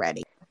when they're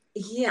ready.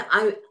 Yeah.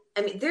 I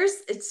mean,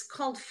 it's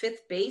called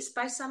fifth base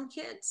by some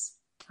kids.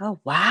 Oh,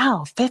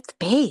 wow. Fifth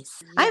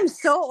base. Yes. I'm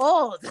so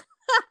old.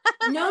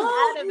 No, I'm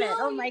out of it.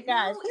 Oh my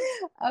gosh.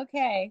 No,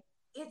 okay.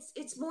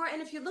 It's more,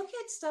 and if you look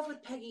at stuff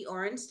with Peggy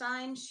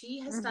Orenstein, she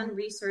has done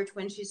research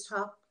when she's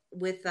talked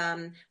with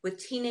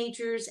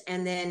teenagers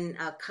and then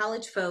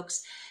college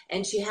folks,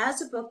 and she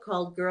has a book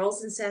called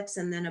Girls and Sex,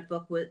 and then a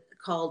book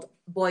called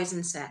Boys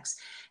and Sex,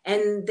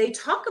 and they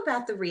talk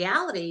about the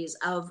realities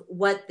of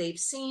what they've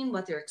seen,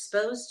 what they're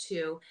exposed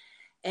to,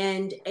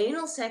 and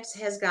anal sex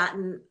has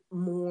gotten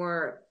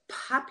more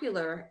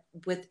popular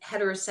with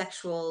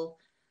heterosexual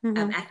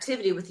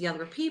activity with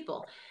younger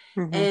people,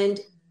 and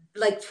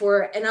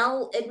and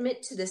I'll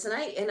admit to this, and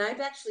I've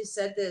actually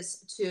said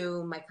this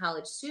to my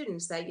college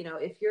students, that,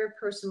 if you're a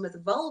person with a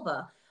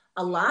vulva,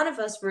 a lot of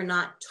us were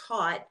not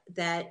taught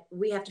that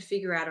we have to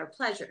figure out our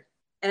pleasure.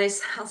 And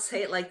I'll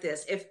say it like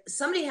this: if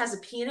somebody has a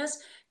penis,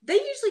 they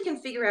usually can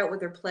figure out what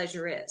their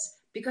pleasure is,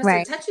 because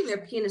they're touching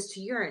their penis to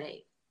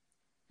urinate.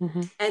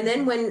 And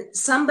then when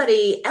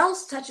somebody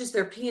else touches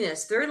their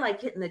penis, they're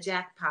like hitting the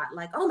jackpot,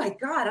 like, oh my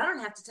God, I don't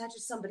have to touch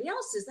somebody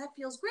else's. That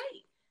feels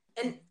great.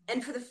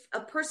 And for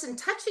a person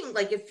touching,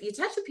 like if you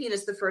touch a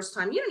penis the first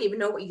time, you don't even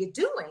know what you're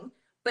doing,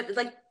 but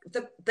like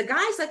the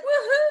guy's like,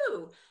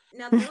 woohoo.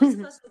 Now, those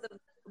of us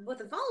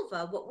with a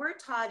vulva, what we're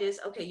taught is,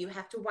 okay, you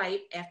have to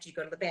wipe after you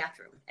go to the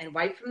bathroom, and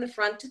wipe from the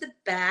front to the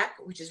back,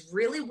 which is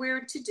really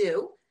weird to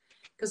do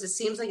because it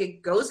seems like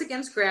it goes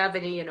against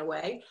gravity in a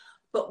way.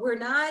 But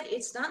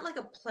it's not like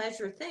a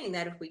pleasure thing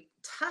that if we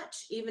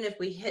touch, even if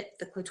we hit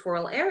the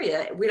clitoral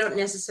area, we don't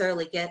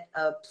necessarily get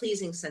a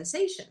pleasing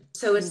sensation.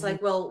 So it's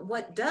like, well,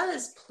 what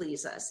does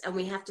please us? And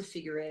we have to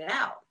figure it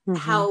out.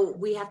 How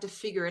we have to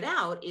figure it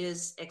out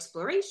is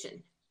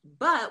exploration.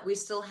 But we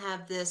still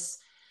have this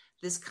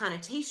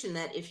connotation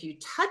that if you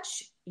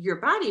touch your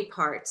body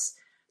parts,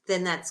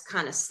 then that's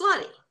kind of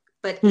slutty.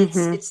 But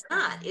it's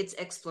not. It's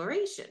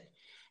exploration.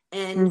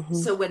 And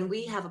so when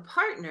we have a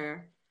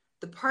partner,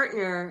 the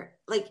partner,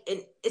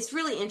 it's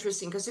really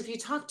interesting, because if you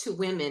talk to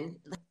women,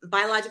 like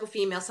biological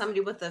female,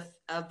 somebody with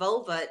a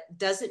vulva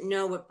doesn't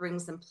know what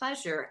brings them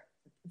pleasure.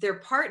 Their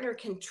partner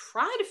can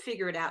try to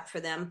figure it out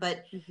for them,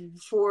 but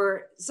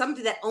for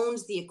somebody that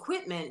owns the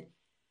equipment,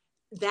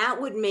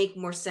 that would make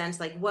more sense.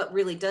 Like, what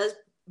really does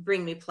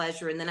bring me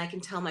pleasure? And then I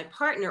can tell my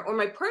partner, or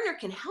my partner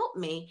can help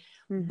me.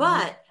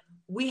 But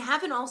we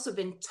haven't also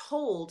been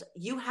told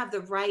you have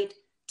the right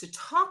to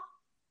talk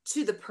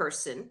to the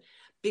person,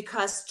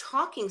 because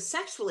talking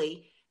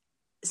sexually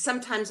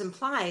sometimes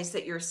implies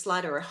that you're a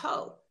slut or a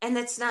hoe. And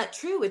that's not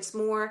true. It's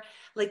more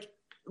like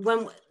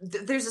when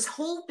there's this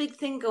whole big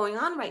thing going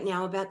on right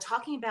now about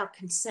talking about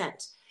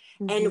consent.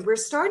 And we're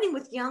starting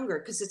with younger,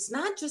 because it's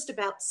not just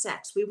about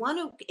sex. We want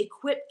to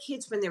equip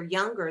kids when they're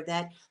younger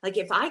that, like,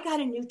 if I got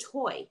a new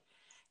toy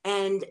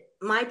And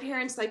my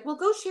parents like, well,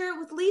 go share it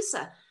with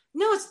Lisa.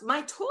 No, it's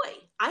my toy.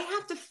 I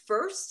have to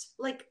first,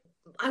 like,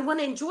 I want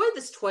to enjoy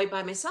this toy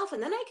by myself,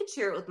 and then I can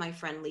share it with my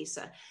friend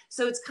Lisa.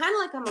 So it's kind of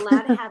like I'm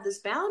allowed to have this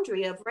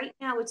boundary of right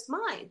now it's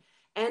mine.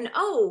 And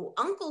oh,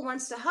 uncle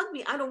wants to hug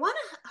me. I don't want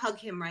to hug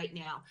him right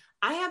now.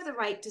 I have the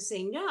right to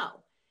say no.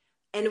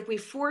 And if we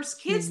force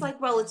kids, like,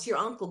 well, it's your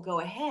uncle, go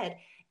ahead,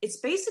 it's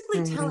basically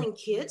Mm-hmm. telling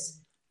kids,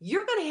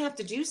 you're going to have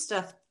to do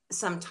stuff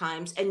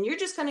sometimes, and you're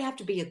just going to have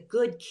to be a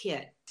good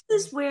kid.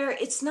 This is where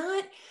it's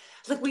not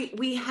like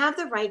we have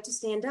the right to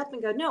stand up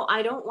and go, no,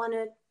 I don't want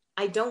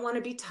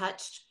to be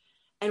touched.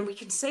 And we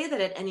can say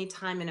that at any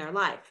time in our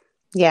life.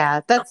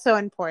 Yeah, that's so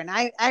important.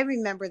 I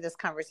remember this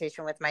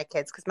conversation with my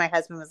kids because my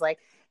husband was like,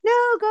 "No,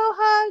 go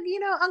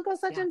hug, Uncle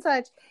such Yeah. and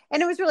such,"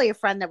 and it was really a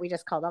friend that we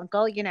just called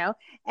Uncle,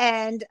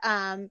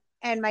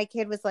 and my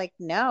kid was like,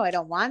 "No, I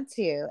don't want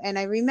to," and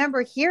I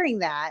remember hearing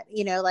that,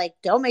 like,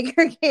 don't make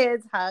your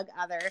kids hug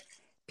other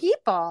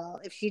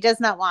people. If she does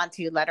not want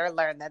to, let her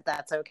learn that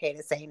that's okay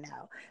to say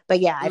no.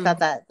 But yeah, I thought Mm.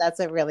 that that's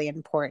a really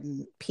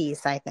important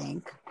piece, I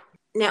think.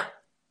 Now,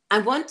 I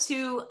want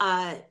to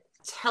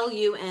tell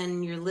you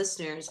and your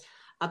listeners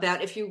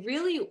about, if you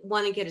really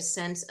want to get a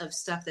sense of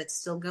stuff that's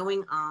still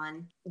going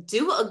on,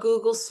 do a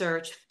Google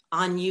search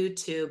on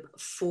YouTube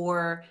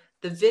for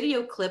the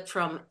video clip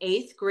from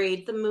 8th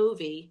grade, the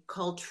movie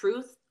called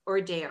Truth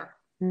or Dare.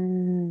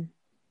 Mm.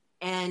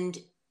 And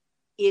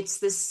it's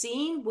the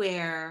scene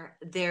where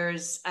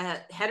there's a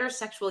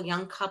heterosexual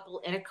young couple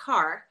in a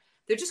car.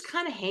 They're just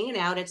kind of hanging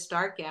out. It's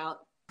dark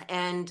out.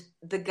 And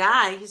the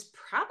guy, he's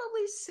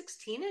probably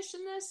 16-ish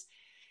in this.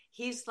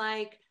 He's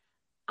like,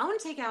 I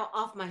want to take out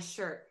off my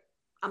shirt.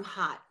 I'm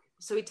hot.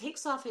 So he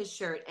takes off his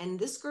shirt, and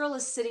this girl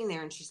is sitting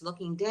there and she's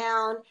looking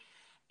down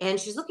and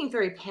she's looking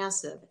very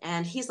passive.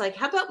 And he's like,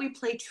 how about we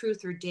play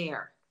truth or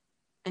dare?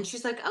 And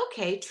she's like,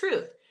 okay,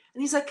 truth.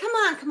 And he's like, come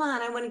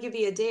on, I want to give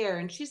you a dare.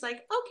 And she's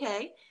like,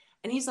 okay.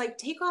 And he's like,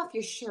 take off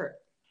your shirt.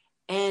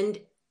 And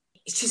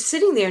she's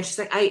sitting there and she's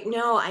like,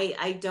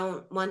 I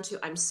don't want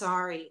to. I'm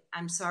sorry.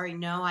 I'm sorry.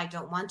 No, I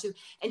don't want to.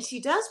 And she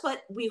does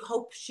what we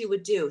hope she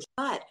would do.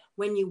 But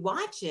when you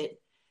watch it,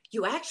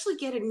 you actually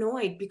get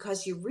annoyed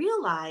because you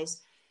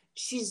realize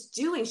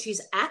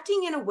she's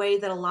acting in a way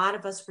that a lot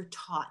of us were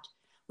taught.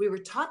 We were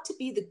taught to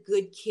be the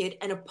good kid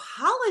and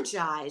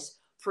apologize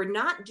for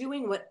not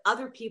doing what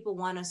other people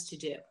want us to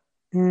do.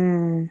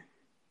 Mm.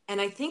 And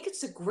I think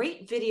it's a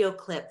great video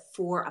clip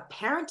for a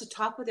parent to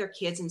talk with their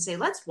kids and say,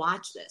 let's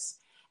watch this.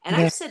 And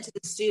Yeah. I've said to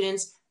the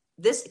students,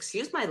 this,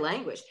 excuse my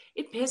language,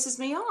 it pisses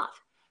me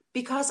off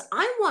because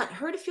I want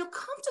her to feel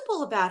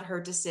comfortable about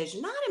her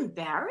decision, not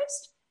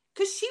embarrassed,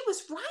 because she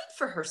was right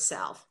for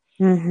herself.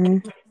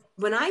 Mm-hmm.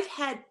 When I've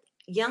had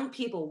young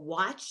people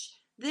watch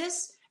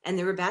this and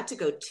they're about to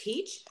go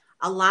teach,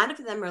 a lot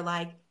of them are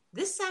like,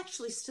 this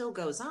actually still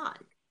goes on.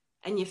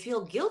 And you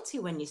feel guilty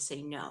when you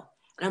say no.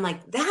 And I'm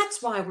like,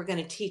 that's why we're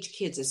going to teach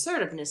kids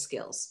assertiveness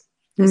skills,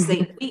 because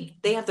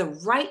they have the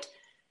right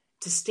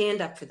to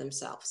stand up for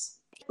themselves.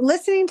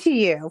 Listening to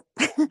you,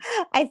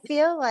 I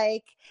feel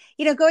like,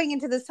 going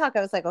into this talk,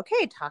 I was like,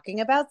 okay, talking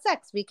about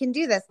sex, we can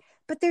do this.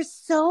 But there's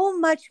so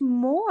much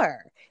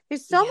more.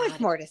 There's so Yeah. much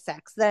more to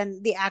sex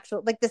than the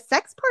actual, like the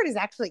sex part is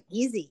actually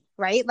easy,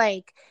 right?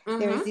 Like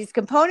there's Mm-hmm. these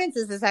components.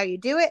 This is how you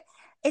do it.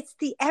 It's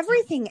the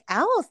everything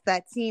else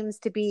that seems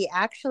to be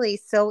actually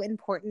so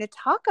important to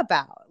talk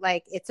about.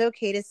 Like it's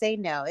okay to say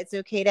no. It's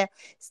okay to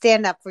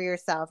stand up for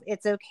yourself.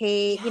 It's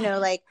okay, Yeah.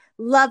 like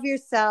love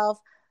yourself.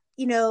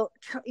 You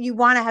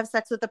want to have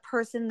sex with a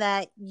person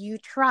that you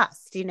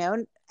trust, Yeah.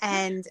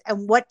 and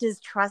what does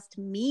trust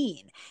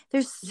mean?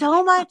 There's Yeah.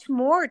 so much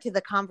more to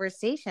the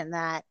conversation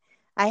that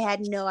I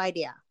had no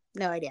idea.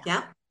 No idea.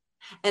 Yeah.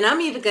 And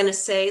I'm even going to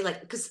say,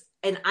 like,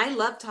 and I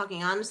love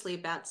talking honestly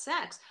about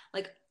sex.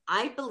 Like,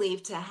 I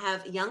believe to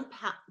have young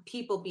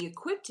people be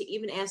equipped to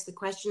even ask the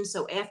question.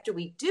 So after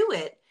we do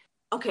it,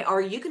 okay,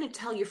 are you going to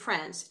tell your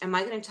friends? Am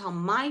I going to tell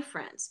my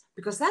friends?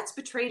 Because that's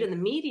betrayed in the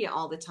media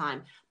all the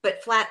time.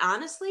 But flat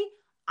honestly,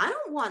 I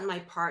don't want my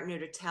partner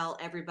to tell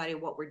everybody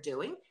what we're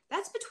doing.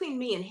 That's between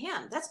me and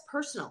him. That's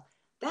personal.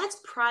 That's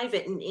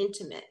private and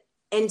intimate.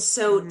 And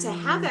so to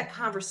have Mm. that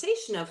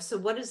conversation of, so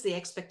what is the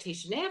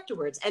expectation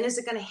afterwards? And is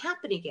it going to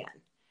happen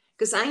again?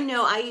 Because I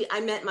know I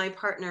met my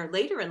partner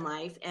later in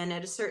life, and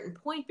at a certain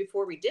point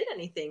before we did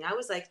anything, I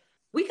was like,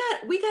 we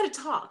got to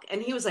talk.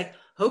 And he was like,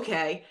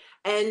 okay.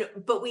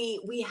 But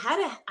we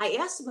had I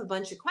asked him a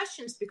bunch of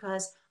questions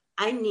because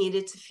I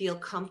needed to feel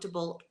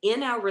comfortable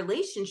in our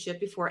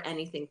relationship before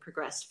anything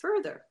progressed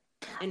further.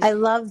 And I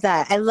love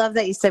that. I love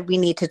that you said we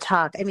need to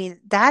talk. I mean,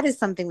 that is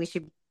something we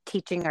should be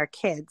teaching our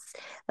kids.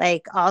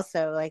 Like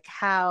also like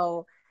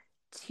how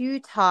to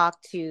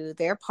talk to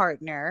their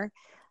partner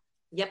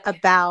yep.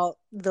 about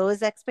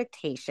those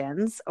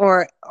expectations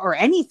or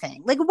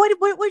anything. Like what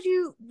would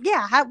you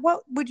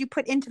what would you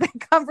put into the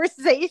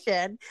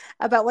conversation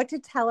about what to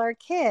tell our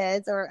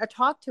kids or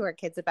talk to our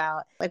kids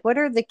about? Like what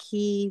are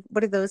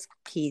those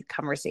key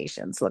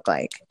conversations look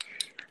like?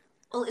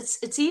 Well,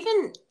 it's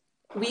even,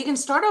 we can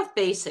start off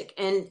basic.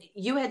 And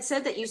you had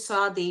said that you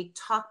saw the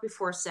Talk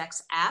Before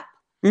Sex app.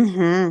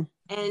 Mm-hmm.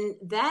 And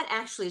that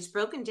actually is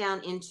broken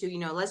down into,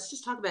 let's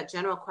just talk about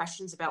general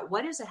questions about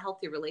what is a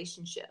healthy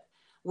relationship?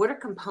 What are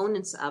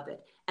components of it?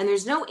 And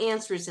there's no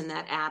answers in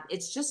that app.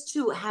 It's just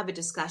to have a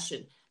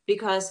discussion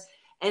because,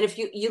 and if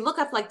you look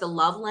up like the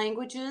love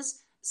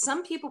languages,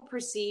 some people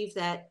perceive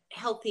that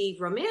healthy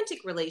romantic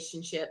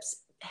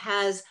relationships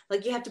has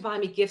like you have to buy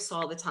me gifts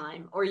all the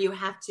time, or you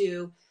have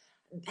to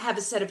have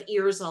a set of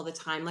ears all the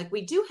time. Like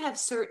we do have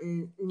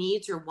certain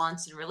needs or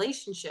wants in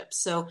relationships.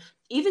 So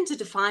even to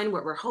define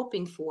what we're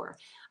hoping for,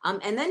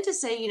 and then to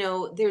say,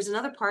 there's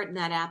another part in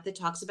that app that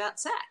talks about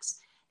sex,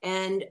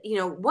 and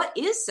what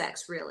is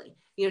sex really?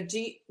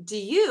 Do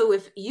you,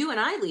 if you and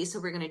I,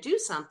 Lisa, we're going to do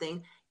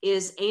something,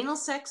 is anal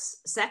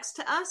sex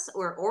to us,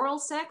 or oral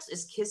sex?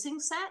 Is kissing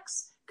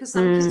sex? Because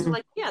some kids are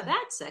like, yeah,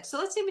 that's sex. So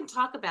let's even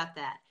talk about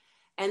that.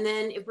 And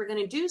then if we're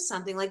going to do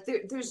something like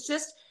there's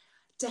just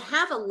to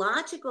have a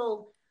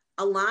logical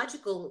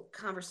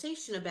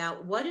conversation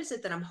about what is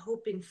it that I'm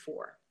hoping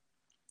for.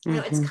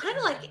 It's Mm-hmm. kind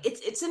of like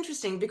it's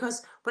interesting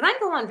because when I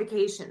go on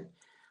vacation,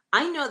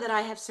 I know that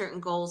I have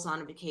certain goals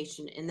on a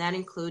vacation, and that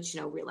includes,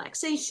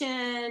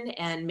 relaxation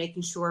and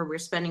making sure we're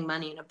spending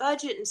money in a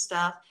budget and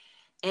stuff.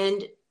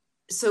 And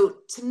so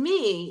to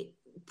me,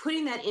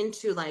 putting that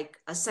into like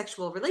a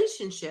sexual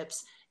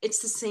relationships, it's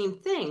the same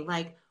thing.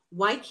 Like,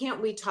 why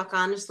can't we talk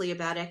honestly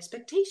about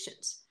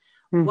expectations?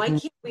 Why Mm-hmm.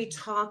 can't we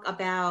talk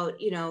about,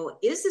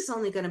 is this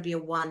only going to be a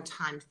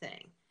one-time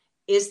thing?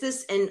 Is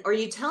this, and are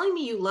you telling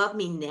me you love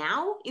me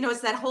now?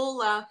 It's that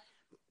whole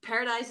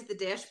Paradise at the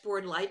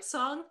Dashboard Light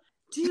song.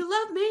 Do you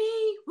love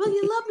me? Will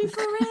you love me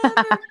forever?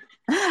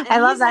 I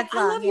And love he's like, that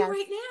I song. love you Yes.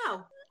 right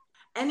now.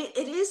 And it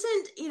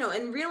isn't,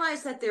 and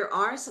realize that there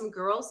are some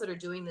girls that are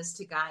doing this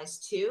to guys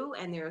too,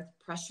 and they're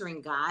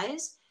pressuring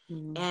guys.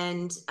 Mm-hmm.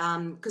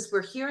 And because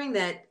we're hearing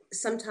that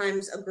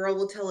sometimes a girl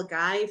will tell a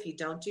guy, if you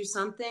don't do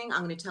something,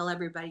 I'm going to tell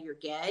everybody you're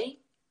gay.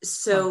 Wow.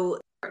 So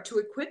to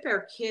equip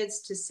our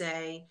kids to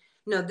say,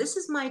 no, this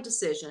is my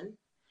decision.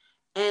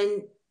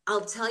 And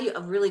I'll tell you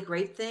a really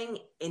great thing,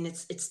 and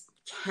it's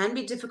can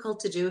be difficult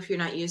to do if you're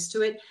not used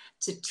to it,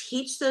 to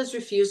teach those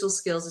refusal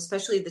skills,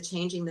 especially the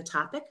changing the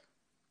topic.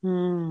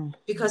 Mm.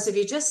 Because if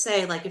you just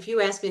say, like, if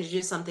you ask me to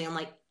do something, I'm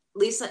like,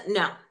 Lisa,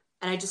 no.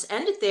 And I just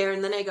end it there.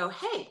 And then I go,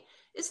 hey,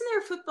 isn't there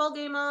a football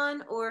game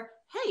on? Or,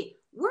 hey,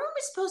 weren't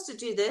we supposed to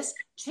do this?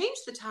 Change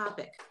the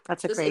topic.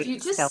 That's a Because if great you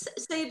skill. just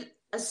say it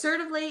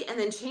assertively and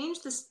then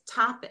change this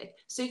topic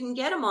so you can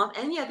get them off.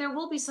 And yeah, there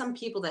will be some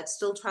people that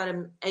still try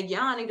to egg you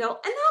on and go,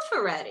 enough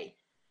already.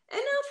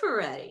 Enough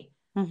already.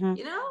 Mm-hmm.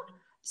 You know?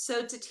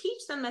 So to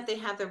teach them that they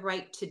have the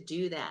right to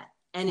do that.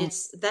 And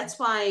Mm. that's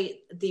why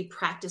the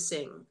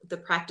practicing,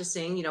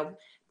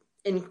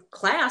 in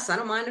class, I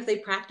don't mind if they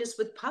practice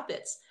with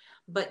puppets,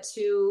 but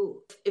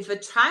if a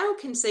child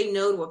can say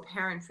no to a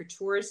parent for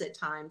chores at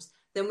times,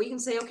 then we can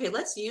say, okay,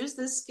 let's use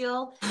this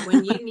skill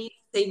when you need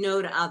to say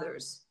no to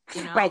others,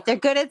 Right. They're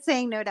good at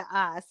saying no to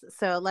us.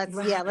 So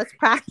Right.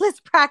 let's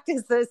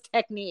practice those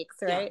techniques.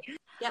 Yeah. Right.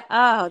 Yep.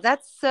 Oh,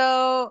 that's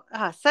so,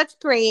 such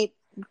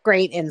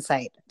great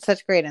insight.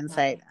 Such great Yeah.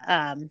 insight.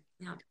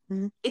 Yeah.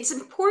 Mhm. It's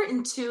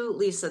important too,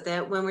 Lisa,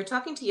 that when we're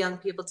talking to young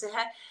people to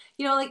have,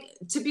 like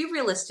to be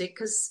realistic,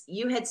 because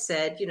you had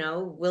said,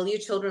 will you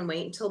children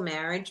wait until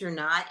marriage or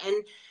not?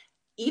 And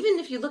even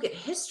if you look at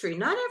history,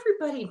 not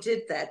everybody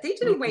did that. They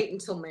didn't Mhm. wait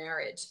until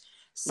marriage.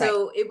 Right.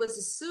 So it was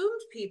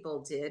assumed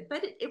people did,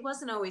 but it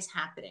wasn't always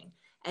happening.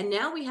 And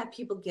now we have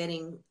people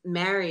getting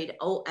married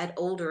at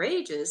older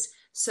ages.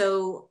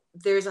 So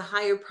there's a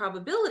higher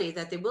probability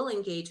that they will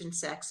engage in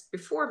sex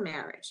before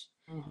marriage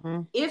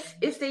Mm-hmm.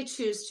 if they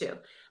choose to.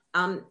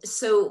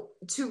 So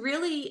to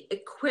really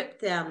equip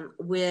them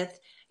with,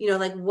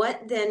 like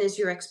what then is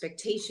your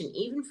expectation,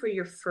 even for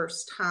your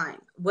first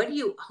time? What are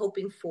you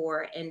hoping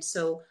for? And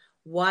so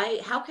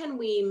how can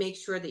we make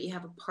sure that you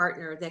have a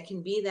partner that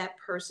can be that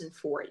person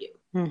for you?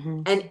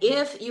 Mm-hmm. And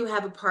if you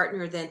have a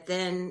partner that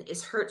then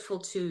is hurtful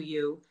to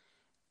you,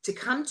 to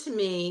come to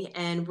me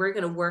and we're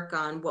going to work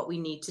on what we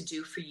need to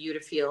do for you to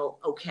feel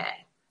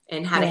okay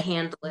and how to Yeah.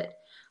 handle it.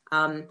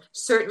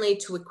 Certainly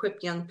to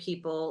equip young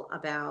people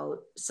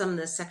about some of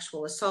the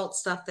sexual assault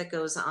stuff that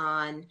goes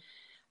on,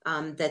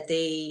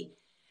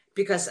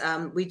 because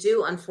we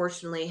do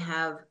unfortunately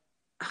have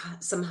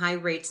some high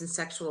rates of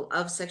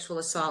sexual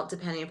assault,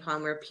 depending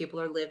upon where people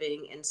are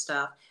living and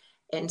stuff.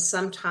 And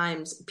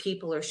sometimes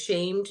people are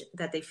shamed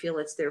that they feel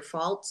it's their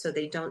fault, so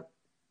they don't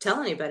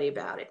tell anybody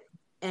about it.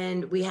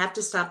 And we have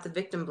to stop the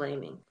victim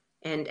blaming.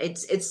 And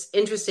it's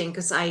interesting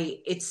because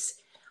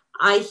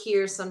I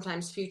hear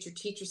sometimes future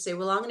teachers say,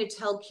 well, I'm going to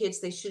tell kids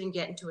they shouldn't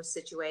get into a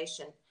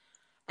situation.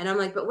 And I'm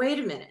like, but wait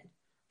a minute.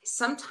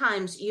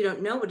 Sometimes you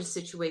don't know what a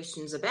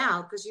situation's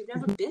about because you've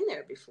never Mhm. been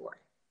there before.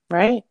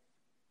 Right.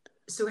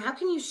 So how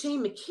can you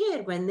shame a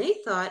kid when they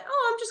thought,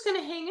 oh, I'm just going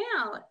to hang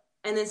out,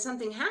 and then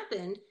something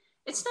happened?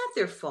 It's not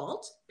their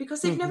fault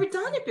because they've Mm-hmm. never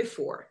done it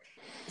before.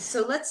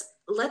 So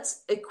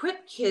let's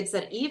equip kids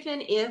that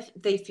even if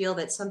they feel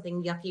that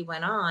something yucky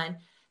went on,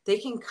 they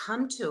can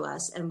come to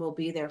us and we'll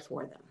be there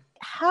for them.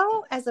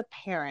 How, as a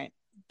parent,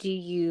 do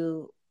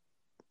you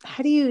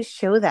how do you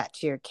show that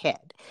to your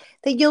kid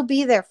that you'll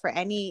be there for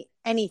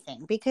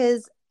anything?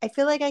 Because I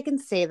feel like I can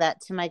say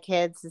that to my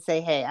kids and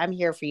say, "Hey, I'm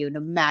here for you no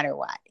matter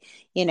what."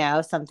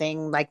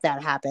 Something like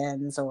that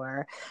happens,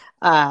 or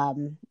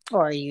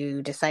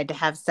you decide to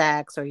have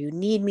sex, or you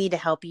need me to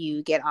help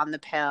you get on the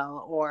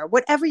pill, or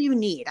whatever you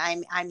need.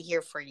 I'm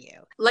here for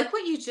you. Like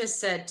what you just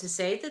said, to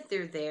say that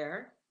they're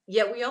there.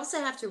 Yet we also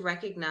have to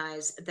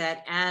recognize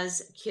that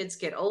as kids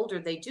get older,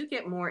 they do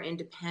get more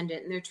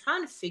independent and they're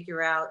trying to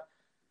figure out,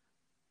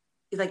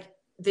 like,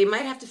 they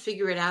might have to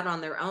figure it out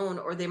on their own,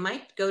 or they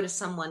might go to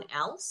someone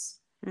else.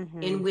 In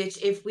Mm-hmm.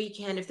 which, if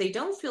they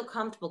don't feel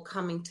comfortable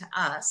coming to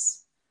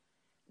us,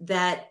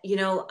 that,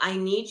 I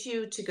need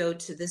you to go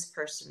to this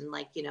person.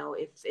 Like,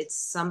 if it's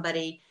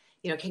somebody,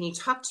 can you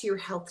talk to your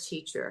health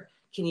teacher?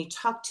 Can you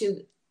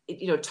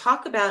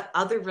talk about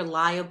other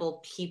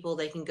reliable people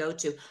they can go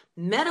to,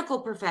 medical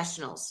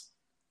professionals?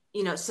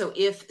 So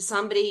if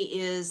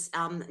somebody is,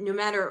 no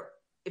matter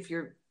if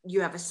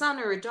you have a son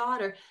or a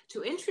daughter,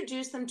 to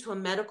introduce them to a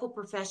medical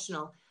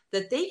professional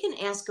that they can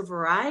ask a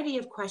variety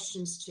of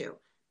questions to.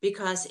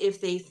 Because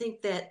if they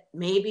think that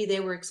maybe they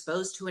were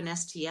exposed to an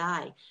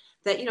STI,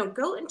 that,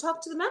 go and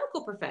talk to the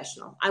medical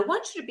professional. I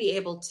want you to be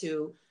able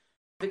to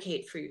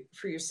advocate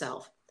for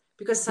yourself,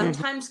 because Mm-hmm.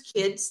 sometimes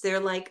kids, they're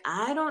like,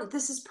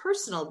 this is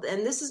personal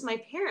and this is my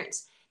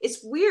parents.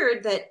 It's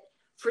weird that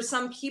for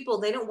some people,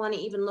 they don't want to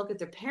even look at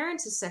their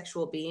parents as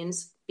sexual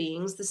beings,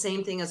 the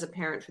same thing as a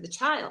parent for the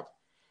child.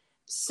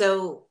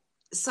 So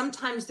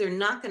sometimes they're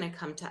not going to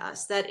come to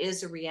us. That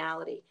is a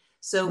reality.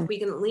 So if we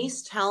can at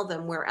least tell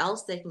them where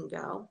else they can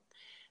go.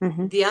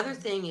 Mm-hmm. The other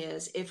thing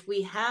is, if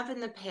we have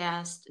in the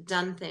past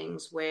done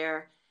things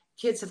where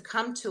kids have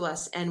come to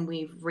us and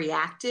we've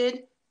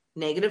reacted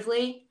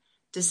negatively,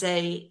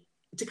 to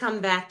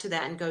come back to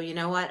that and go, you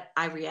know what,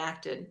 I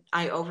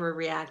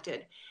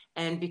overreacted.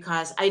 And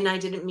I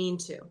didn't mean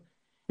to.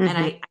 And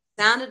Mm-hmm. I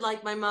sounded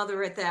like my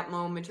mother at that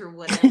moment or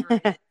whatever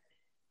it is.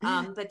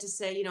 But to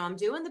say, I'm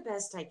doing the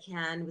best I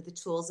can with the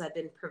tools I've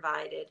been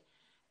provided.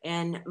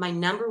 And my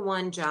number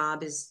one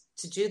job is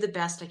to do the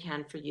best I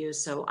can for you.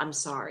 So I'm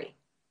sorry.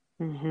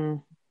 Mm-hmm.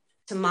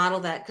 To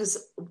model that,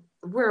 because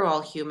we're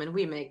all human.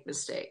 We make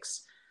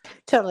mistakes.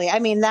 Totally. I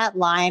mean, that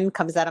line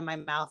comes out of my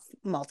mouth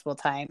multiple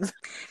times.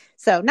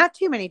 So not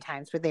too many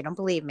times where they don't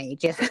believe me.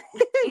 Just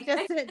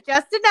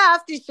just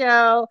enough to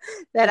show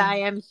that I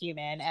am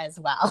human as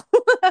well.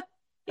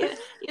 Yeah.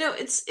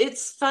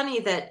 It's funny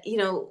that,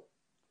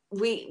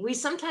 we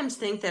sometimes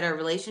think that our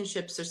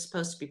relationships are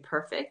supposed to be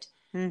perfect,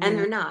 and Mm-hmm.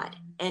 they're not.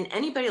 And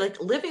anybody,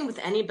 like, living with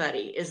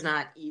anybody is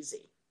not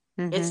easy.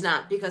 Mm-hmm. It's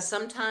not, because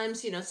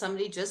sometimes,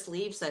 somebody just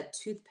leaves that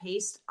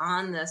toothpaste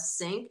on the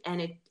sink,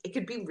 and it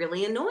could be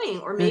really annoying,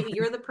 or maybe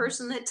you're the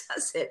person that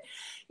does it.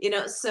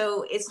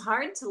 So it's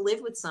hard to live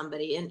with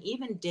somebody, and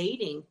even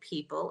dating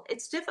people,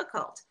 it's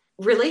difficult.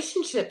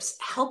 Relationships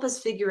help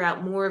us figure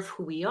out more of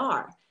who we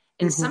are.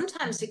 And Mm-hmm.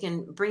 sometimes it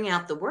can bring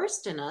out the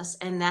worst in us,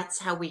 and that's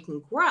how we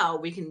can grow.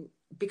 We can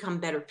become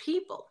better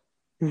people.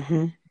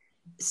 Mm-hmm.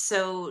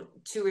 So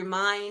to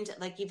remind,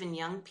 like, even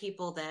young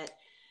people that,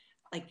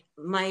 like,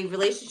 my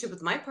relationship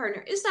with my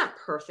partner is not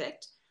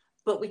perfect,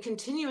 but we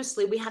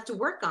have to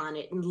work on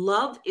it. And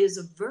love is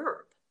a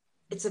verb.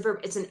 It's a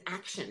verb. It's an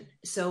action.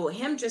 So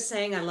him just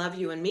saying I love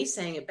you and me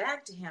saying it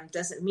back to him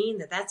doesn't mean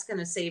that that's going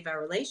to save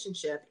our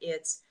relationship.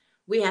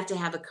 We have to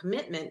have a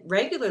commitment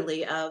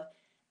regularly of,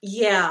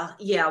 yeah,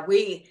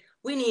 we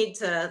need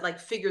to, like,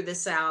 figure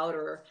this out,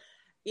 or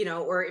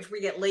if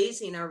we get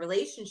lazy in our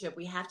relationship,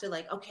 we have to,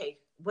 like, okay,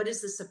 what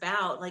is this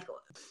about? Like,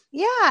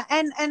 Yeah,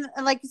 and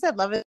like you said,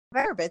 love is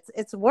a verb.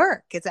 It's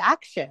work. It's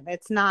action.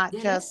 It's not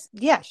it is.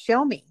 just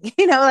show me.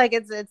 Like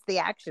it's the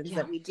actions Yeah.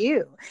 that we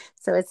do.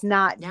 So it's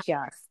not Yeah.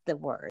 just the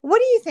word. What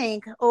do you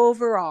think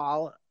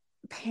overall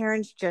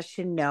parents just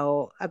should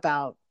know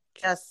about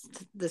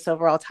just this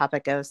overall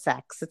topic of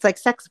sex? It's like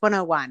sex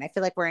 101. I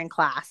feel like we're in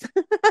class.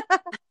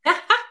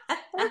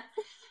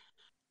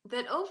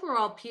 That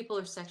overall people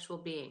are sexual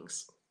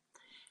beings.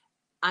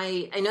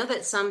 I know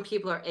that some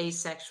people are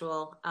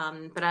asexual,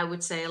 but I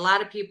would say a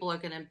lot of people are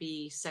going to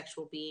be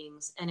sexual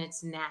beings, and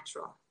it's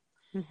natural.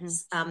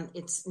 Mm-hmm.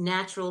 It's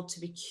natural to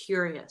be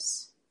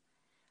curious.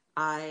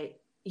 I,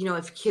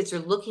 if kids are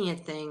looking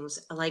at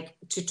things, like,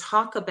 to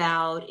talk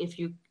about, if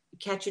you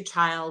catch a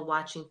child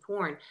watching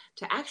porn,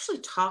 to actually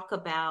talk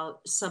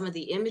about some of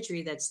the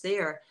imagery that's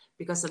there,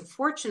 because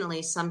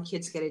unfortunately some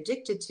kids get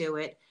addicted to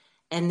it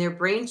and their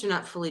brains are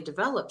not fully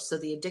developed. So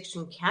the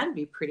addiction can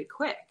be pretty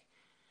quick.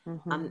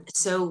 Mm-hmm.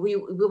 So we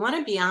want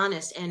to be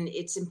honest, and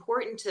it's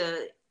important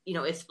to,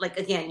 if, like,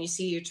 again, you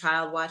see your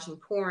child watching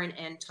porn,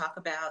 and talk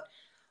about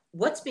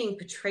what's being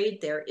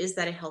portrayed there. Is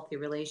that a healthy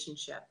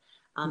relationship?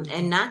 Mm-hmm.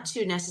 And not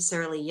to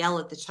necessarily yell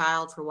at the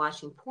child for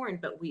watching porn,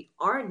 but we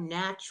are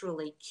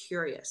naturally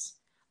curious.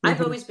 I've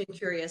Mm-hmm. always been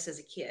curious as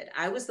a kid.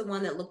 I was the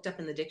one that looked up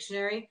in the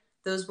dictionary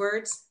those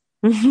words,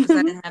 because I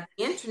Mm-hmm. didn't have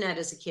the internet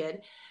as a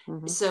kid.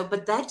 So,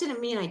 but that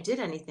didn't mean I did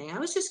anything. I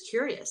was just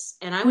curious.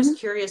 And I was Mm-hmm.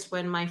 curious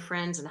when my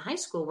friends in high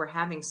school were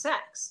having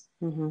sex.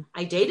 Mm-hmm.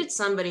 I dated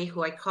somebody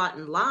who I caught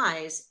in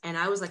lies, and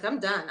I was like, I'm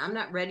done. I'm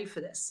not ready for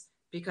this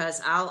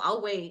because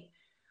I'll wait.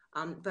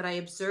 But I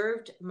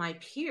observed my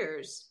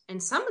peers,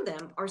 and some of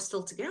them are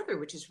still together,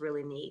 which is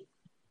really neat.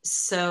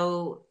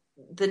 So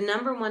the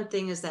number one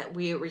thing is that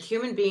we're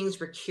human beings.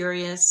 We're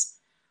curious.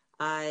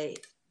 Uh,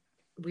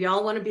 we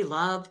all want to be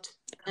loved.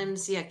 And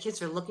yeah,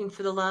 kids are looking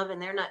for the love,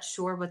 and they're not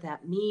sure what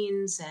that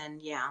means.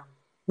 And yeah,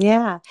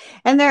 Yeah.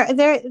 And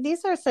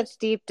these are such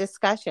deep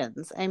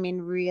discussions. I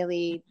mean,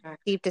 really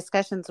deep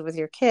discussions with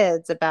your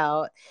kids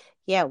about,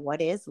 yeah,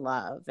 what is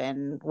love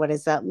and what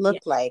does that look yeah,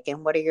 like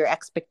and what are your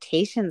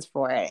expectations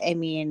for it? I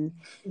mean,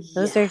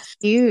 those are yes.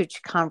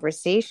 huge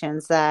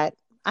conversations that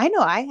I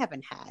know I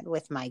haven't had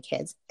with my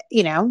kids.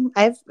 You know,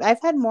 I've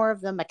had more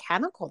of the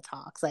mechanical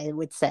talks, I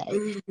would say,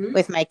 Mm-hmm.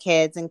 with my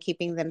kids and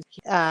keeping them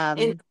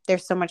And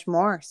there's so much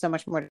more to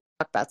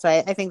talk about. So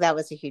I think that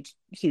was a huge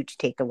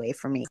takeaway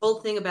for me.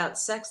 whole thing about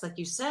sex, like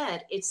you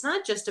said, it's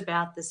not just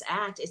about this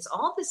act, it's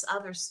all this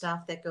other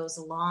stuff that goes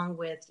along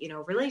with,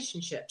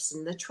 relationships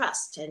and the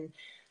trust and,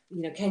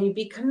 can you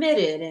be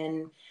committed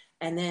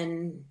and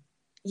then,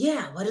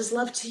 yeah, what is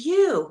love to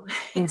you?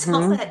 It's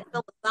all Mm-hmm. that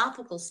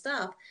philosophical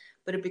stuff,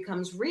 but it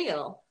becomes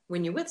real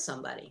when you're with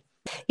somebody.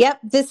 Yep,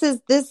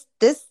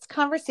 this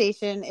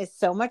conversation is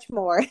so much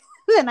more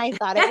than I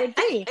thought it would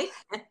be.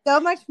 So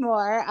much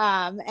more,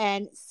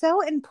 and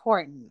so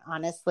important,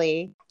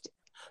 honestly.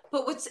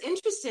 But what's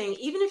interesting,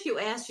 even if you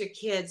ask your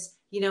kids,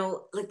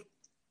 like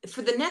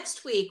for the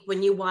next week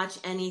when you watch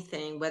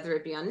anything, whether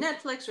it be on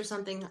Netflix or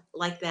something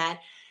like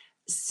that,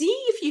 see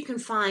if you can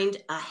find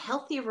a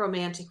healthy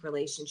romantic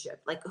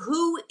relationship. Like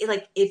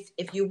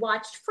if you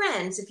watched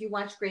Friends, if you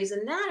watched Grey's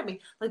Anatomy,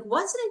 like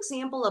what's an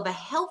example of a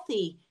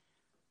healthy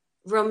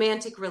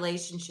romantic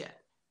relationship?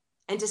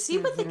 And to see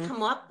what they Mm-hmm.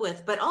 come up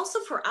with, but also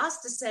for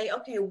us to say,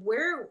 okay,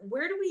 where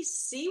do we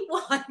see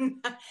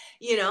one,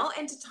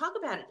 and to talk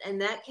about it. And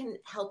that can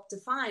help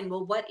define,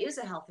 well, what is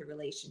a healthy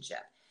relationship?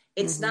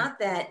 It's Mm-hmm. not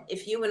that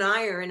if you and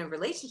I are in a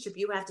relationship,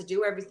 you have to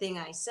do everything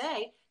I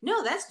say.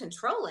 No, that's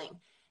controlling.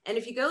 And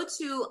if you go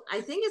to,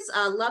 I think it's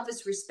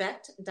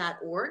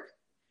loveisrespect.org,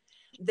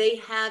 they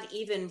have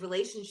even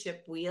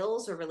relationship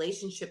wheels or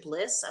relationship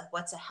lists of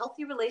what's a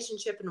healthy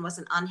relationship and what's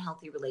an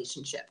unhealthy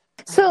relationship.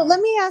 So let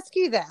me ask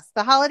you this: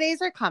 the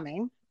holidays are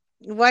coming.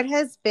 What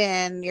has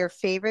been your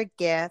favorite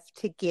gift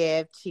to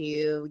give to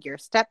your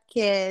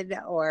stepkid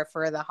or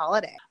for the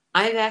holiday?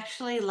 I've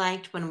actually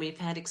liked when we've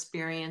had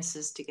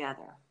experiences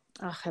together.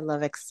 Oh, I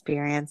love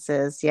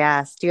experiences.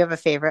 Yes. Do you have a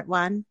favorite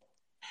one?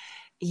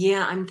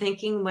 Yeah, I'm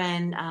thinking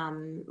when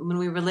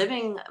we were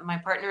living, my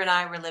partner and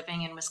I were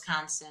living in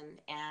Wisconsin,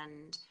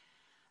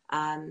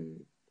 um,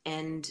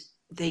 and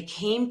they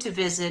came to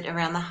visit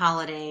around the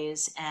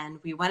holidays, and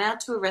we went out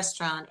to a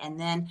restaurant, and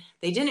then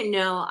they didn't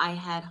know I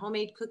had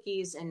homemade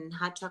cookies and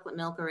hot chocolate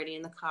milk already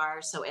in the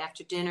car. So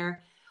after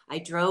dinner, I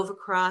drove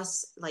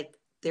across, like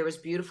there was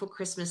beautiful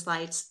Christmas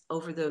lights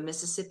over the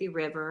Mississippi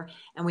River,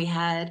 and we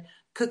had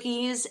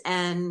cookies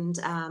and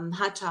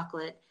hot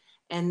chocolate.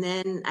 And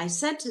then I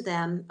said to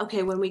them,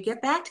 okay, when we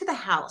get back to the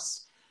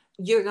house,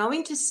 you're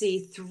going to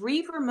see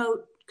 3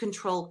 remote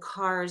control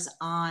cars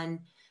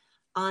on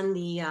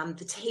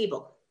the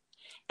table.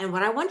 And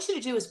what I want you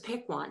to do is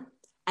pick one.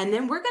 And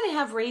then we're going to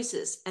have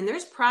races, and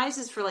there's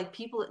prizes for like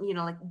people,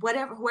 like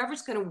whatever,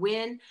 whoever's going to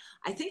win.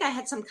 I think I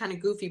had some kind of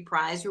goofy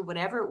prize or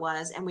whatever it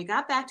was. And we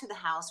got back to the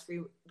house.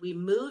 We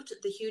moved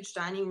the huge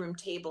dining room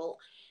table,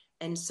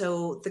 and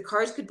so the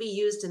cars could be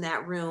used in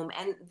that room.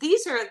 And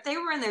they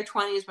were in their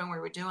 20s when we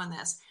were doing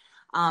this,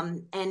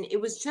 and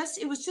it was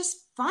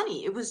just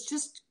funny. It was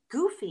just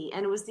goofy,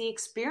 and it was the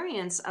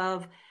experience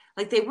of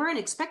like they weren't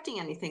expecting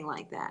anything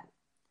like that.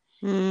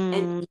 And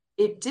Mm.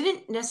 it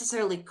didn't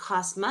necessarily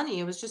cost money.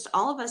 It was just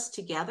all of us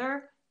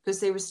together because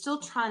they were still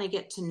trying to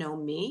get to know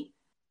me.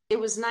 It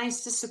was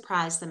nice to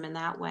surprise them in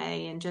that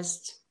way and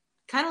just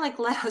kind of like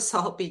let us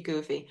all be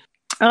goofy.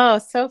 Oh,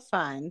 so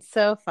fun.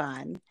 So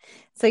fun.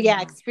 So yeah,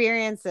 Yeah.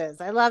 experiences.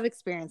 I love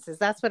experiences.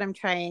 That's what I'm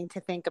trying to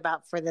think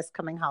about for this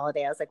coming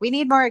holiday. I was like, we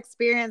need more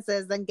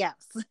experiences than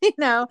gifts, you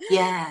know?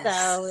 Yes.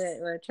 So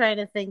we're trying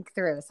to think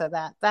through. So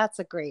that's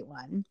a great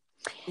one.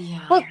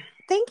 Yeah. Well,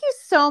 thank you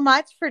so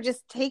much for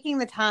just taking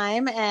the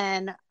time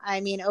and I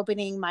mean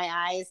opening my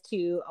eyes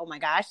to, oh my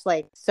gosh,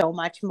 like so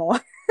much more.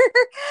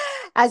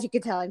 As you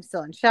can tell, I'm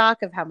still in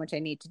shock of how much I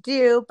need to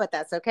do, but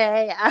that's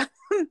okay.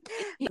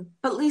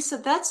 But Lisa,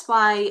 that's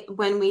why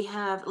when we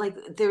have like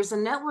there's a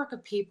network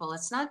of people,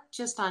 it's not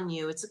just on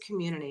you, it's a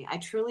community. I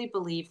truly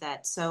believe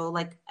that. So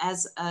like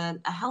as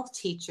a health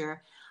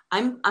teacher,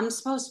 I'm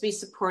supposed to be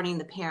supporting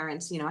the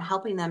parents,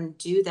 helping them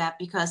do that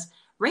because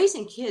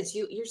raising kids,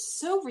 you're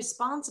so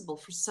responsible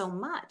for so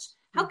much.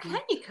 How Mhm.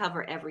 can you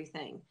cover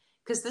everything?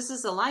 Because this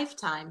is a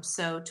lifetime.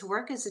 So to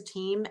work as a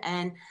team,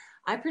 and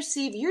I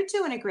perceive you're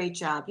doing a great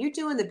job. You're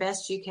doing the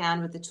best you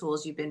can with the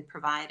tools you've been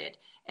provided.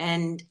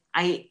 And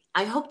I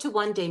hope to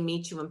one day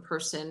meet you in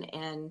person.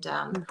 And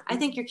I Mhm.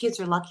 think your kids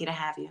are lucky to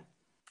have you.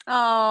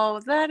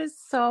 Oh, that is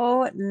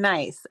so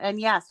nice. And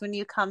yes, when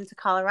you come to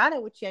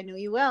Colorado, which I know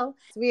you will,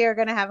 we are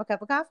going to have a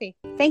cup of coffee.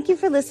 Thank you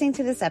for listening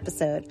to this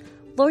episode.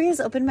 Lori has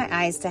opened my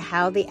eyes to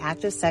how the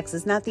act of sex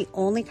is not the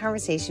only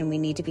conversation we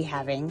need to be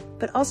having,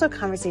 but also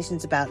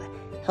conversations about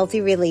healthy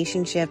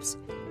relationships,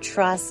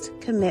 trust,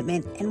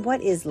 commitment, and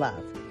what is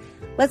love.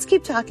 Let's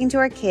keep talking to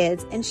our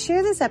kids and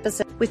share this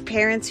episode with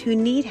parents who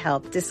need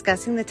help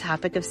discussing the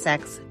topic of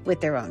sex with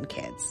their own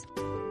kids.